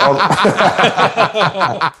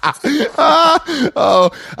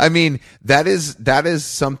 I mean, that is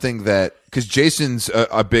something that, because Jason's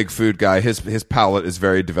a big food guy. His palate is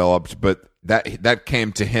very developed, but that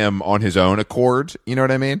came to him on his own accord. You know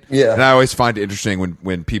what I mean? Yeah. And I always find it interesting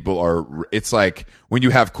when people are. It's like when you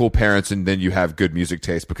have cool parents and then you have good music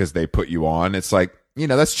taste because they put you on. It's like,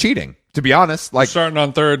 that's cheating. To be honest, like starting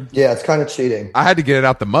on third. Yeah, it's kind of cheating. I had to get it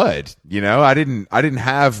out the mud. I didn't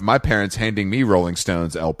have my parents handing me Rolling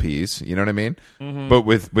Stones LPs. You know what I mean? Mm-hmm. But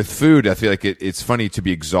with food, I feel like it's funny to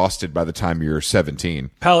be exhausted by the time you're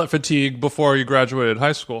 17. Palate fatigue before you graduated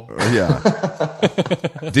high school. Yeah.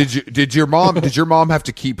 Did your mom have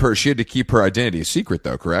to keep her identity a secret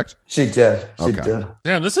though? Correct? She did. She did.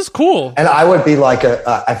 Damn, this is cool. And I would be like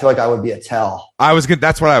I feel like I would be a tell.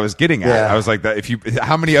 That's what I was getting at. Yeah. I was like that.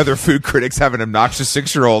 How many other food critics have an obnoxious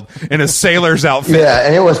 6-year-old in a sailor's outfit? Yeah,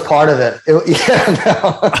 and it was part of it.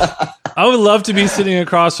 I would love to be sitting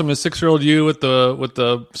across from a 6-year-old you with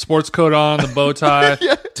the sports coat on, the bow tie,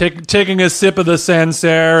 taking a sip of the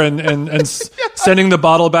Sancerre and sending the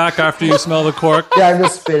bottle back after you smell the cork. Yeah, I'm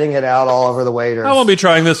just spitting it out all over the waiters. I won't be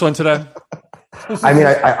trying this one today. I mean,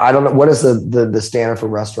 I don't know what is the standard for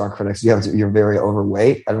restaurant critics. You're very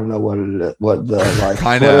overweight. I don't know what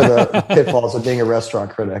the pitfalls of being a restaurant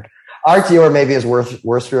critic. Art dealer maybe is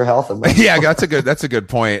worse for your health. Yeah, that's a good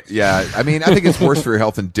point. Yeah, I mean, I think it's worse for your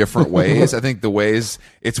health in different ways. I think the ways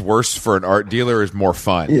it's worse for an art dealer is more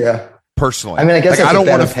fun. Yeah. Personally, I mean, I guess it's a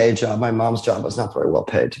better paid job. My mom's job was not very well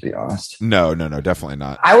paid, to be honest. No, definitely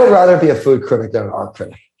not. I would rather be a food critic than an art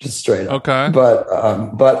critic, just straight up. Okay. But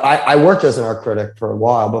I worked as an art critic for a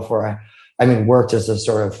while before worked as a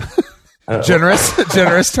sort of generous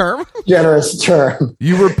term. Generous term.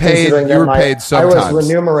 You were paid. Paid sometimes. I was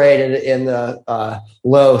remunerated in the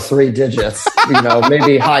low 3 digits.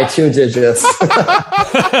 Maybe high 2 digits.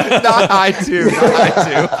 Not high two.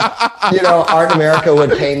 Art America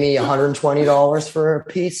would pay me $120 for a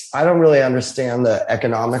piece. I don't really understand the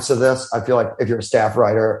economics of this. I feel like if you're a staff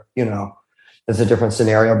writer, it's a different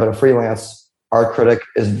scenario. But a freelance art critic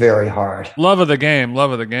is very hard. Love of the game.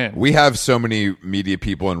 We have so many media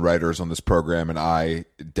people and writers on this program, and I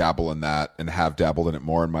dabble in that and have dabbled in it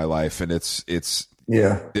more in my life. And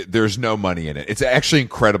there's no money in it. It's actually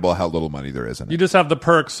incredible how little money there is in it. You just have the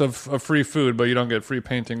perks of free food, but you don't get free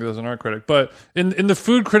painting as an art critic. But in the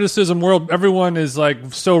food criticism world, everyone is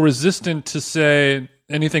like so resistant to say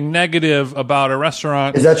anything negative about a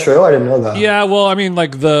restaurant. Is that true? I didn't know that. Yeah, well, I mean,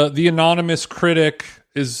 like the anonymous critic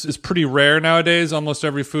is pretty rare nowadays. Almost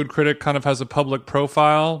every food critic kind of has a public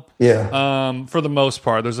profile. Yeah. For the most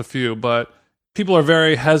part, there's a few, but people are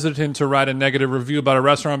very hesitant to write a negative review about a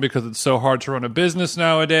restaurant because it's so hard to run a business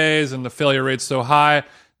nowadays and the failure rate's so high.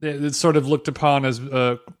 It's sort of looked upon as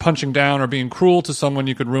punching down or being cruel to someone.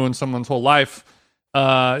 You could ruin someone's whole life.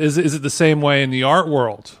 Is it the same way in the art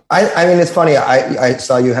world? I mean, it's funny. I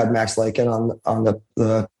saw you had Max Lakin on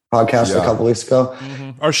the podcast a couple weeks ago.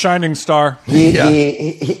 Mm-hmm. Our shining star.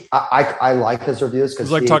 I like his reviews because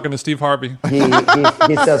it's like talking to Steve Harvey. He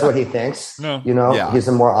says what he thinks. No. He's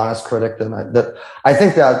a more honest critic than I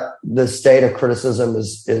think that the state of criticism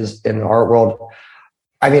is in the art world.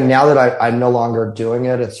 I mean, now that I'm no longer doing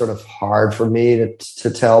it, it's sort of hard for me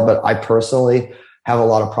to tell. But I personally have a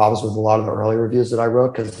lot of problems with a lot of the early reviews that I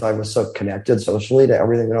wrote because I was so connected socially to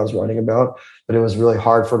everything that I was writing about. But it was really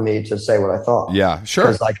hard for me to say what I thought. Yeah,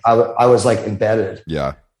 sure. Because I was like embedded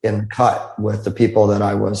in the cut with the people that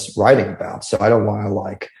I was writing about. So I don't want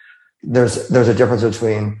to there's a difference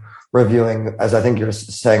between reviewing, as I think you're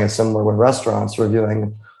saying, it's similar with restaurants,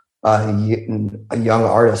 reviewing a young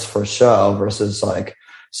artist for a show versus like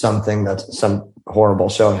something that's some horrible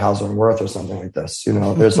show in Hauser and Wirth or something like this.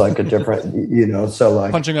 There's like a different, so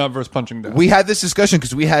like punching up versus punching down. We had this discussion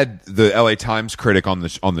because we had the LA Times critic on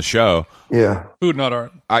the show. Yeah. Food, not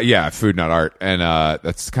art. Yeah, food, not art. And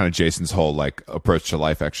that's kind of Jason's whole like approach to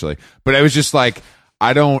life, actually. But it was just like,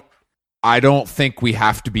 I don't think we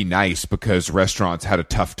have to be nice because restaurants had a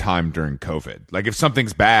tough time during COVID. Like if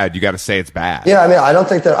something's bad, you got to say it's bad. Yeah, I mean, I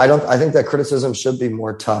think that criticism should be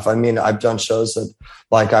more tough. I mean, I've done shows that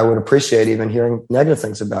like I would appreciate even hearing negative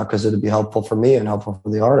things about because it'd be helpful for me and helpful for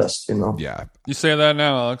the artist, Yeah. You say that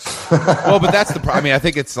now, Alex. Well, but that's the problem. I mean, I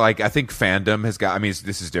think fandom has got,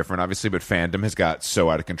 this is different obviously, but fandom has got so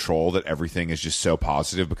out of control that everything is just so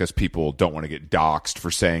positive because people don't want to get doxxed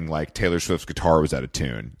for saying like Taylor Swift's guitar was out of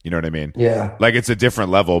tune. You know what I mean? Yeah. Like it's a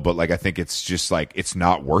different level, but like I think it's just like it's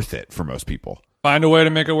not worth it for most people. Find a way to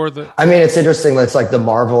make it worth it. I mean, it's interesting. It's like the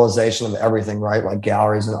Marvelization of everything, right? Like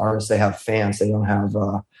galleries and artists, they have fans. They don't have,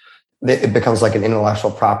 it becomes like an intellectual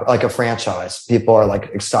property, like a franchise. People are like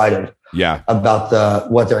excited about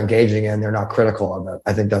what they're engaging in. They're not critical of it.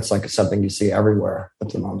 I think that's like something you see everywhere at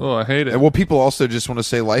the moment. Oh, I hate it. And well, people also just want to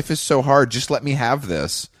say life is so hard. Just let me have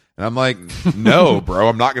this. And I'm like, no, bro,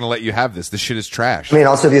 I'm not going to let you have this. This shit is trash. I mean,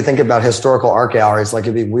 also, if you think about historical art galleries, like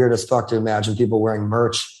it'd be weird as fuck to imagine people wearing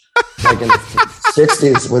merch like in the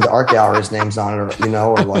 60s with art galleries names on it,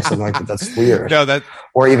 or like something like that. That's weird. No,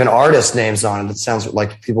 or even artist names on it. It sounds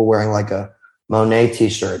like people wearing like a Monet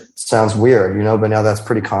t-shirt. It sounds weird, but now that's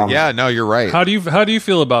pretty common. Yeah, no, you're right. How do you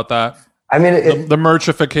feel about that? I mean, the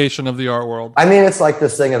merchification of the art world. I mean, it's like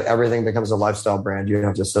this thing of everything becomes a lifestyle brand. You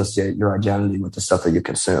have to associate your identity with the stuff that you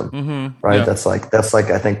consume, right? Yeah. That's like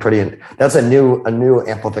I think that's a new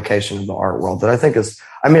amplification of the art world that I think is.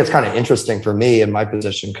 I mean, it's kind of interesting for me in my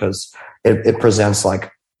position because it presents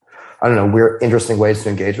like, I don't know, weird, interesting ways to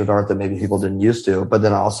engage with art that maybe people didn't used to. But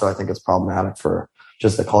then also, I think it's problematic for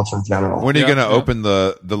just the culture in general. When are you going to open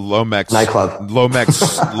the Lomex nightclub,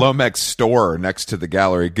 Lomex store next to the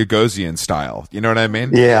gallery, Gagosian style? You know what I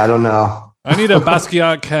mean? Yeah, I don't know. I need a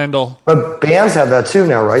Basquiat candle. But bands have that too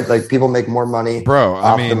now, right? Like people make more money,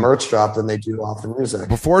 off the merch drop than they do off the music.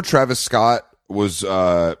 Before Travis Scott was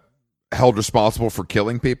held responsible for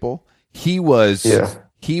killing people, he was.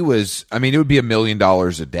 I mean, it would be $1 million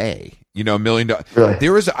a day. $1 million. Really?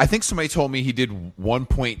 There was, I think somebody told me he did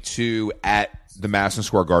 1.2 at the Madison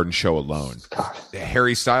Square Garden show alone. God.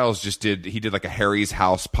 Harry Styles did like a Harry's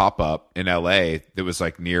House pop-up in LA that was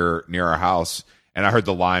like near our house. And I heard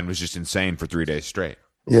the line was just insane for 3 days straight.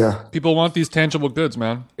 Yeah. People want these tangible goods,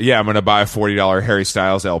 man. Yeah, I'm going to buy a $40 Harry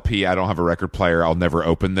Styles LP. I don't have a record player. I'll never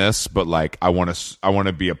open this, but like I want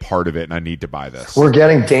to be a part of it and I need to buy this. We're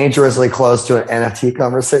getting dangerously close to an NFT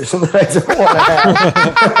conversation that I don't want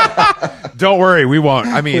to have. Don't worry, we won't.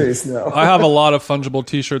 I mean, please, no. I have a lot of fungible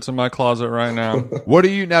t-shirts in my closet right now. What do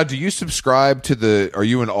you now? Do you subscribe to are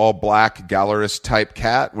you an all black gallerist type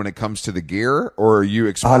cat when it comes to the gear, or are you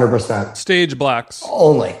 100% stage blacks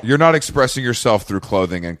only? You're not expressing yourself through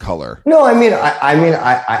clothing and color. No, I mean,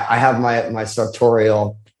 I have my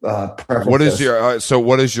sartorial preferences. What is your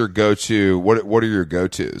what is your go-to? What are your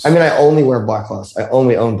go-tos? I mean, I only wear black clothes. I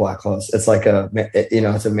only own black clothes. It's like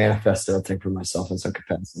it's a manifesto thing for myself in some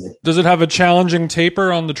capacity. Does it have a challenging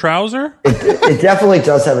taper on the trouser? It definitely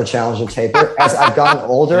does have a challenging taper. As I've gotten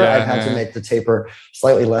older, I've had to make the taper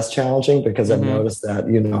slightly less challenging because I've noticed that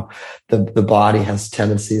the body has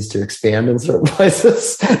tendencies to expand in certain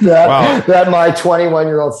places that my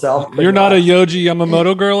 21-year-old self. You're not a Yoji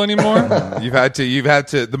Yamamoto girl anymore. You've had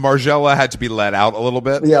to. The Margiela had to be let out a little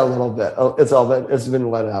bit. Yeah, a little bit. Oh, it's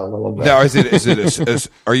been let out a little bit. Now,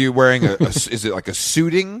 are you wearing is it like a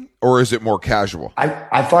suiting or is it more casual?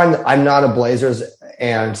 I find that I'm not a blazers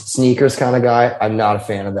and sneakers kind of guy. I'm not a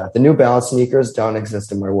fan of that. The New Balance sneakers don't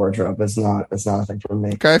exist in my wardrobe. It's not a thing for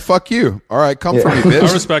me. Okay, fuck you. All right, come for me, bitch.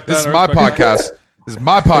 I respect that. This is my podcast. This is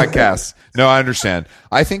my podcast. No, I understand.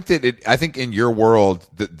 I think in your world,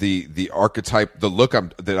 the archetype, the look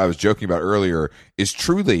that I was joking about earlier is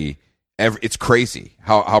truly, it's crazy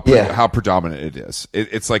how predominant it is.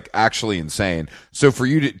 It's like actually insane. So for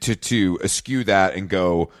you to eschew that and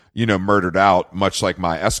go, murdered out, much like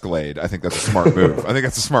my Escalade, I think that's a smart move. I think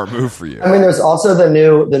that's a smart move for you. I mean, there's also the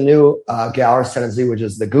new gallerist tendency, which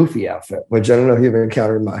is the goofy outfit, which I don't know if you've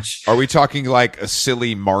encountered much. Are we talking like a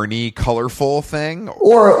silly Marnie colorful thing?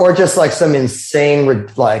 Or just like some insane,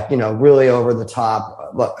 like, really over the top,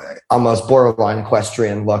 almost borderline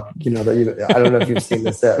equestrian look, I don't know if you've seen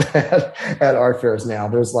this at art fairs now.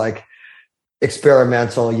 There's like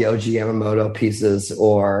experimental Yoji Yamamoto pieces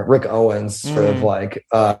or Rick Owens sort of like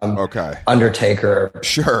Undertaker.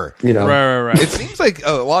 Sure. Right. It seems like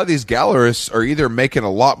a lot of these gallerists are either making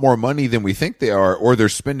a lot more money than we think they are, or they're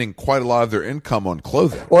spending quite a lot of their income on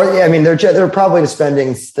clothing. Or I mean, they're probably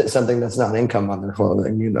spending something that's not income on their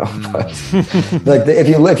clothing, But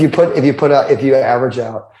like if you average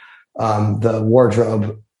out the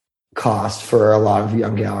wardrobe cost for a lot of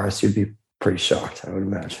young gallerists, you'd be pretty shocked, I would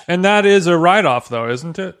imagine. And that is a write-off, though,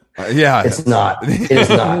 isn't it? Yeah. It's not. It is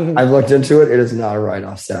not. I've looked into it. It is not a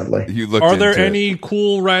write-off, sadly. Are there any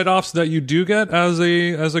cool write-offs that you do get as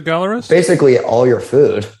a gallerist? Basically, all your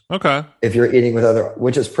food. Okay. If you're eating with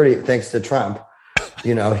which is pretty, thanks to Trump,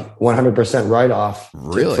 100% write-off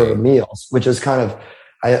for meals, which is kind of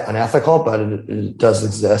unethical, but it does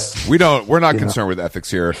exist. We're not concerned with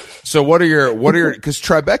ethics here. So what are your, because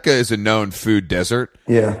Tribeca is a known food desert.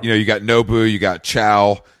 Yeah. You got Nobu, you got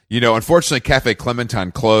Chow. Unfortunately, Cafe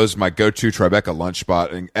Clementine closed, my go-to Tribeca lunch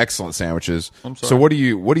spot, and excellent sandwiches. I'm sorry. So what are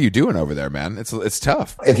you doing over there, man? It's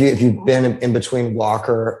tough. If you've been in between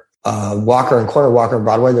Walker and corner Walker and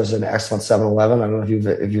Broadway, there's an excellent 7-Eleven. I don't know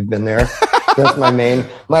if you've been there. That's my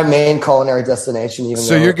main culinary destination.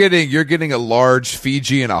 So you're getting a large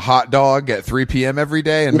Fiji and a hot dog at 3 p.m. every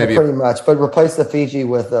day, and maybe pretty much. But replace the Fiji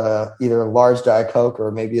with either a large Diet Coke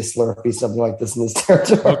or maybe a Slurpee, something like this in this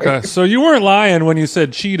territory. Okay, so you weren't lying when you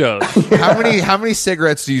said Cheetos. How many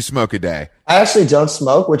cigarettes do you smoke a day? I actually don't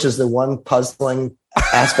smoke, which is the one puzzling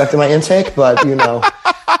aspect of my intake. But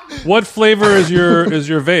what flavor is your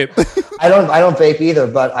vape? I don't vape either,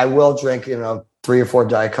 but I will drink 3 or 4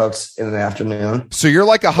 Diet Cokes in the afternoon. So you're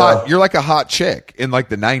like a hot chick in like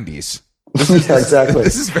the 90s. Yeah, exactly.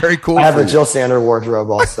 This is very cool. I have a Jill Sander wardrobe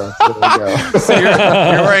also. So there we go. So you're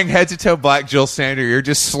wearing head to toe black Jill Sander. You're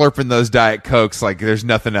just slurping those Diet Cokes like there's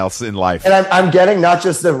nothing else in life. And I'm getting not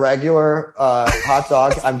just the regular hot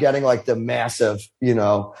dog. I'm getting like the massive,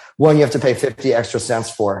 one you have to pay 50 extra cents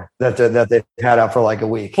for that they've had out for like a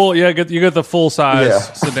week. You get the full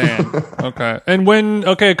size sedan. Okay. And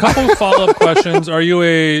a couple of follow up questions. Are you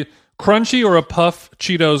a crunchy or a puff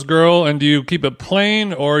Cheetos girl, and do you keep it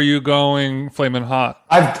plain or are you going flaming hot?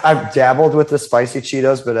 I've dabbled with the spicy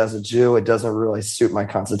Cheetos, but as a Jew, it doesn't really suit my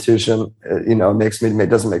constitution. It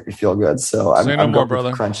doesn't make me feel good. So I'm going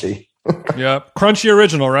with crunchy. Yeah, crunchy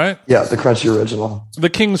original, right? Yeah, the crunchy original, the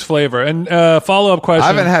King's flavor. And follow up question: I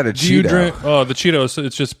haven't had a Cheeto. The Cheetos,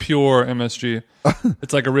 it's just pure MSG.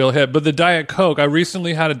 It's like a real hit. But the Diet Coke, I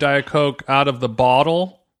recently had a Diet Coke out of the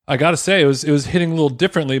bottle. I gotta say, it was hitting a little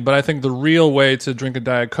differently, but I think the real way to drink a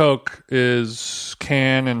Diet Coke is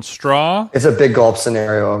can and straw. It's a big gulp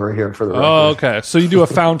scenario over here for the record. Oh, okay. So you do a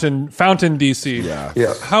fountain DC.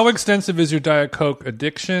 Yeah. How extensive is your Diet Coke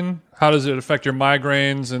addiction? How does it affect your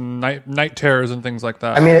migraines and night terrors and things like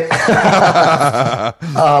that?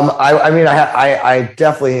 I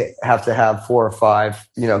definitely have to have 4 or 5,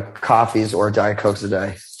 coffees or Diet Cokes a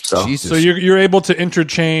day. So you're able to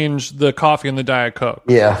interchange the coffee and the Diet Coke.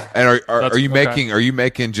 Yeah. And are you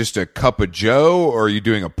making just a cup of Joe, or are you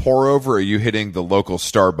doing a pour over, or are you hitting the local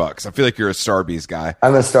Starbucks? I feel like you're a Starbucks guy.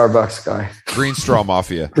 I'm a Starbucks guy. Green Straw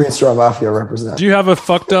Mafia. Green Straw Mafia represent. Do you have a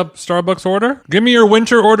fucked up Starbucks order? Give me your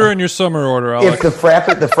winter order and your summer order. The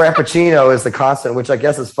Frappuccino is the constant, which I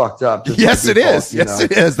guess is fucked up. Yes, it is. Yes,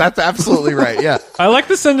 it is. That's absolutely right. Yeah. I like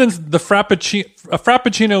the sentence, a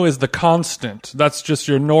Frappuccino is the constant. That's just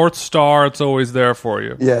your North Star. It's always there for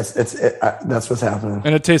you. Yes, that's what's happening.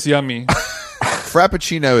 And it tastes yummy.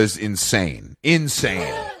 Frappuccino is insane.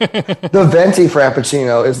 The venti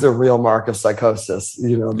Frappuccino is the real mark of psychosis.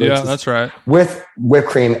 Yeah, that's right. With whipped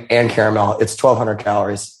cream and caramel, it's 1,200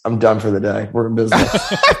 calories. I'm done for the day. We're in business.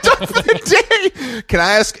 Done for the day. Can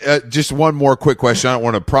I ask just one more quick question? I don't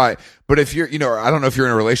want to pry, but if you're, I don't know if you're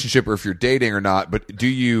in a relationship or if you're dating or not, but do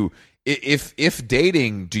you, if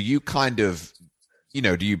dating, do you kind of,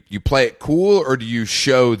 do you play it cool, or do you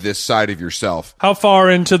show this side of yourself? How far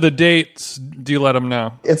into the dates do you let them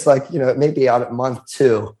know? It's like, it may be out at month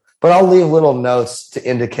 2, but I'll leave little notes to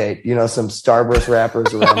indicate, some Starburst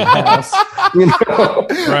wrappers around the house.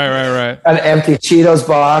 Right. An empty Cheetos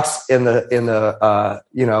box in the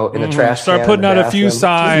trash. Start putting out a few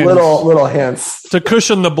signs. Little hints to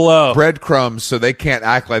cushion the blow. Breadcrumbs, so they can't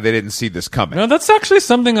act like they didn't see this coming. No, that's actually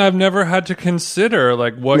something I've never had to consider,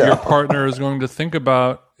 like what your partner is going to think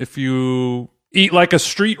about if you eat like a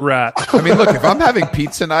street rat. I mean, look, if I'm having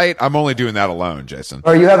pizza night, I'm only doing that alone, Jason.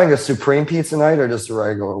 Are you having a supreme pizza night or just a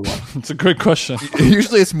regular one? It's a great question.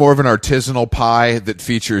 Usually it's more of an artisanal pie that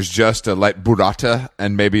features just a light burrata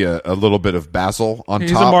and maybe a little bit of basil on top.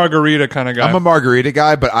 He's a margarita kind of guy. I'm a margarita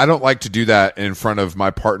guy, but I don't like to do that in front of my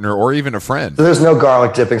partner or even a friend. So there's no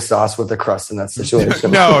garlic dipping sauce with the crust in that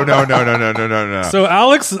situation. No. So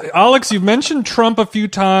Alex, you've mentioned Trump a few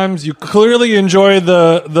times. You clearly enjoy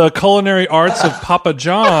the culinary arts of Papa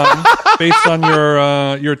John, based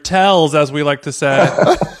on your tells, as we like to say.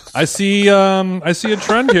 I see a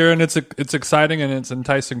trend here, and it's exciting and it's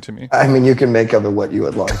enticing to me. I mean, you can make of it what you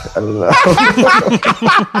would like. I don't know.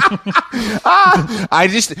 I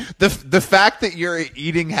just the fact that your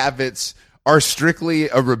eating habits are strictly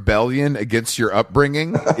a rebellion against your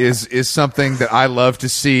upbringing is something that I love to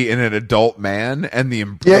see in an adult man. And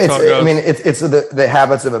it's the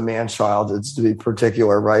habits of a man child. It's to be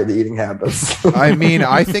particular, right? The eating habits. I mean,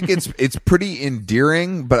 I think it's pretty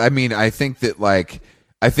endearing, but I mean, I think that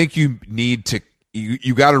I think you need to.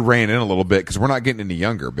 You got to rein in a little bit because we're not getting any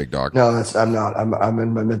younger, big dog. No, I'm not. I'm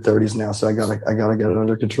in my mid-30s now, so I gotta get it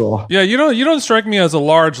under control. Yeah, you don't strike me as a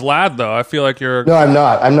large lad, though. I feel like you're. No, I'm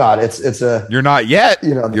not. It's a. You're not yet.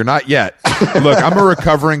 You're not yet. Look, I'm a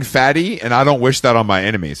recovering fatty, and I don't wish that on my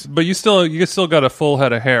enemies. But you still got a full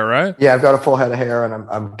head of hair, right? Yeah, I've got a full head of hair, and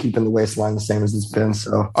I'm keeping the waistline the same as it's been.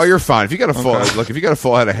 So. Oh, you're fine. If you got a full if you got a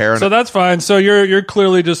full head of hair, so that's fine. So you're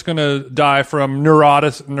clearly just gonna die from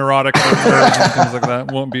neurotic nerves and things like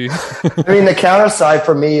that. Won't be. I mean, the counter side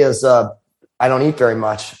for me is I don't eat very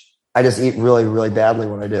much. I just eat really, really badly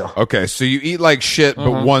when I do. Okay, so you eat like shit,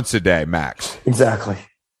 but once a day, max. Exactly.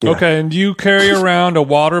 Yeah. Okay, and do you carry around a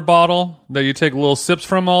water bottle that you take little sips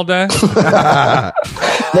from all day?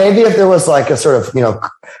 Maybe if there was like a sort of,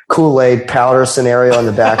 Kool-Aid powder scenario in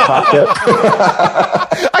the back pocket.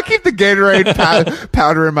 I keep the Gatorade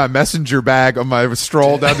powder in my messenger bag on my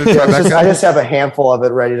stroll down to I just have a handful of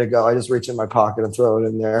it ready to go. I just reach in my pocket and throw it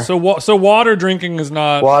in there. So water drinking is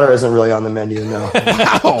not... Water isn't really on the menu, no.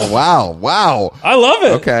 Wow. I love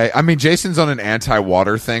it. Okay. I mean, Jason's on an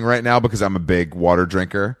anti-water thing right now because I'm a big water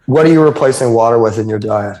drinker. What are you replacing water with in your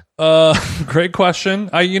diet? Great question.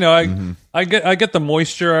 I get the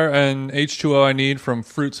moisture and H2O I need from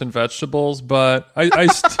fruits and vegetables, but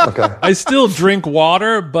I still drink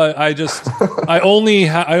water, but I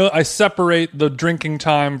separate the drinking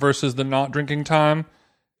time versus the not drinking time.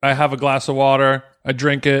 I have a glass of water, I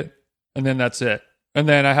drink it, and then that's it. And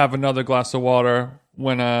then I have another glass of water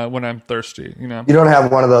when I'm thirsty. You don't have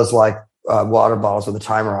one of those like water bottles with a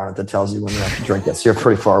timer on it that tells you when you have to drink it. So you're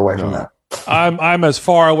pretty far away from that. I'm as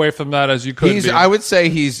far away from that as you could be. I would say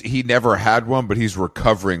he never had one, but he's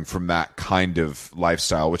recovering from that kind of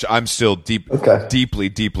lifestyle, which I'm still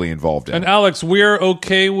deeply involved in. And Alex, we're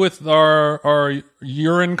okay with our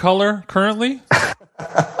urine color currently?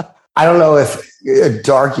 I don't know if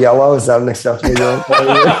dark yellow is that an acceptable urine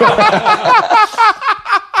color.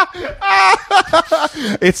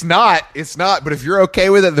 It's not, but if you're okay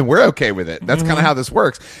with it, then we're okay with it. That's kind of how this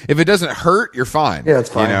works. If it doesn't hurt, you're fine. Yeah, it's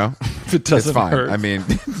fine. If it doesn't hurt. I mean,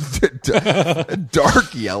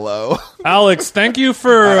 dark yellow. Alex, thank you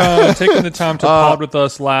for taking the time to pod with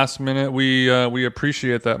us last minute. We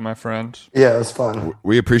appreciate that, my friend. Yeah, it was fun.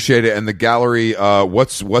 We appreciate it. And the gallery,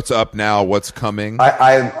 what's up now? What's coming?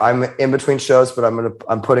 I'm in between shows, but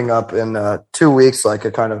I'm putting up in 2 weeks like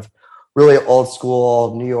a kind of really old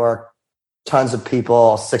school New York, tons of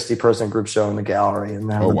people, 60-person group show in the gallery.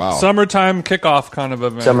 And summertime kickoff kind of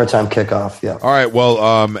event. Summertime kickoff, yeah. All right,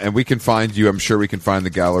 well, and we can find you. I'm sure we can find the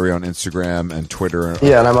gallery on Instagram and Twitter.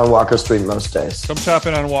 Yeah, and I'm on Walker Street most days. Come tap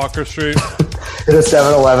in on Walker Street. In a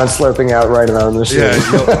 7-Eleven, slurping out right around the show.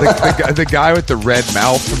 Yeah, the guy with the red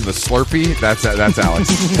mouth from the Slurpee, that's Alex.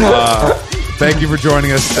 Thank you for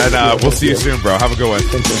joining us, and we'll see you soon, bro. Have a good one.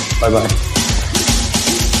 Thank you. Bye-bye.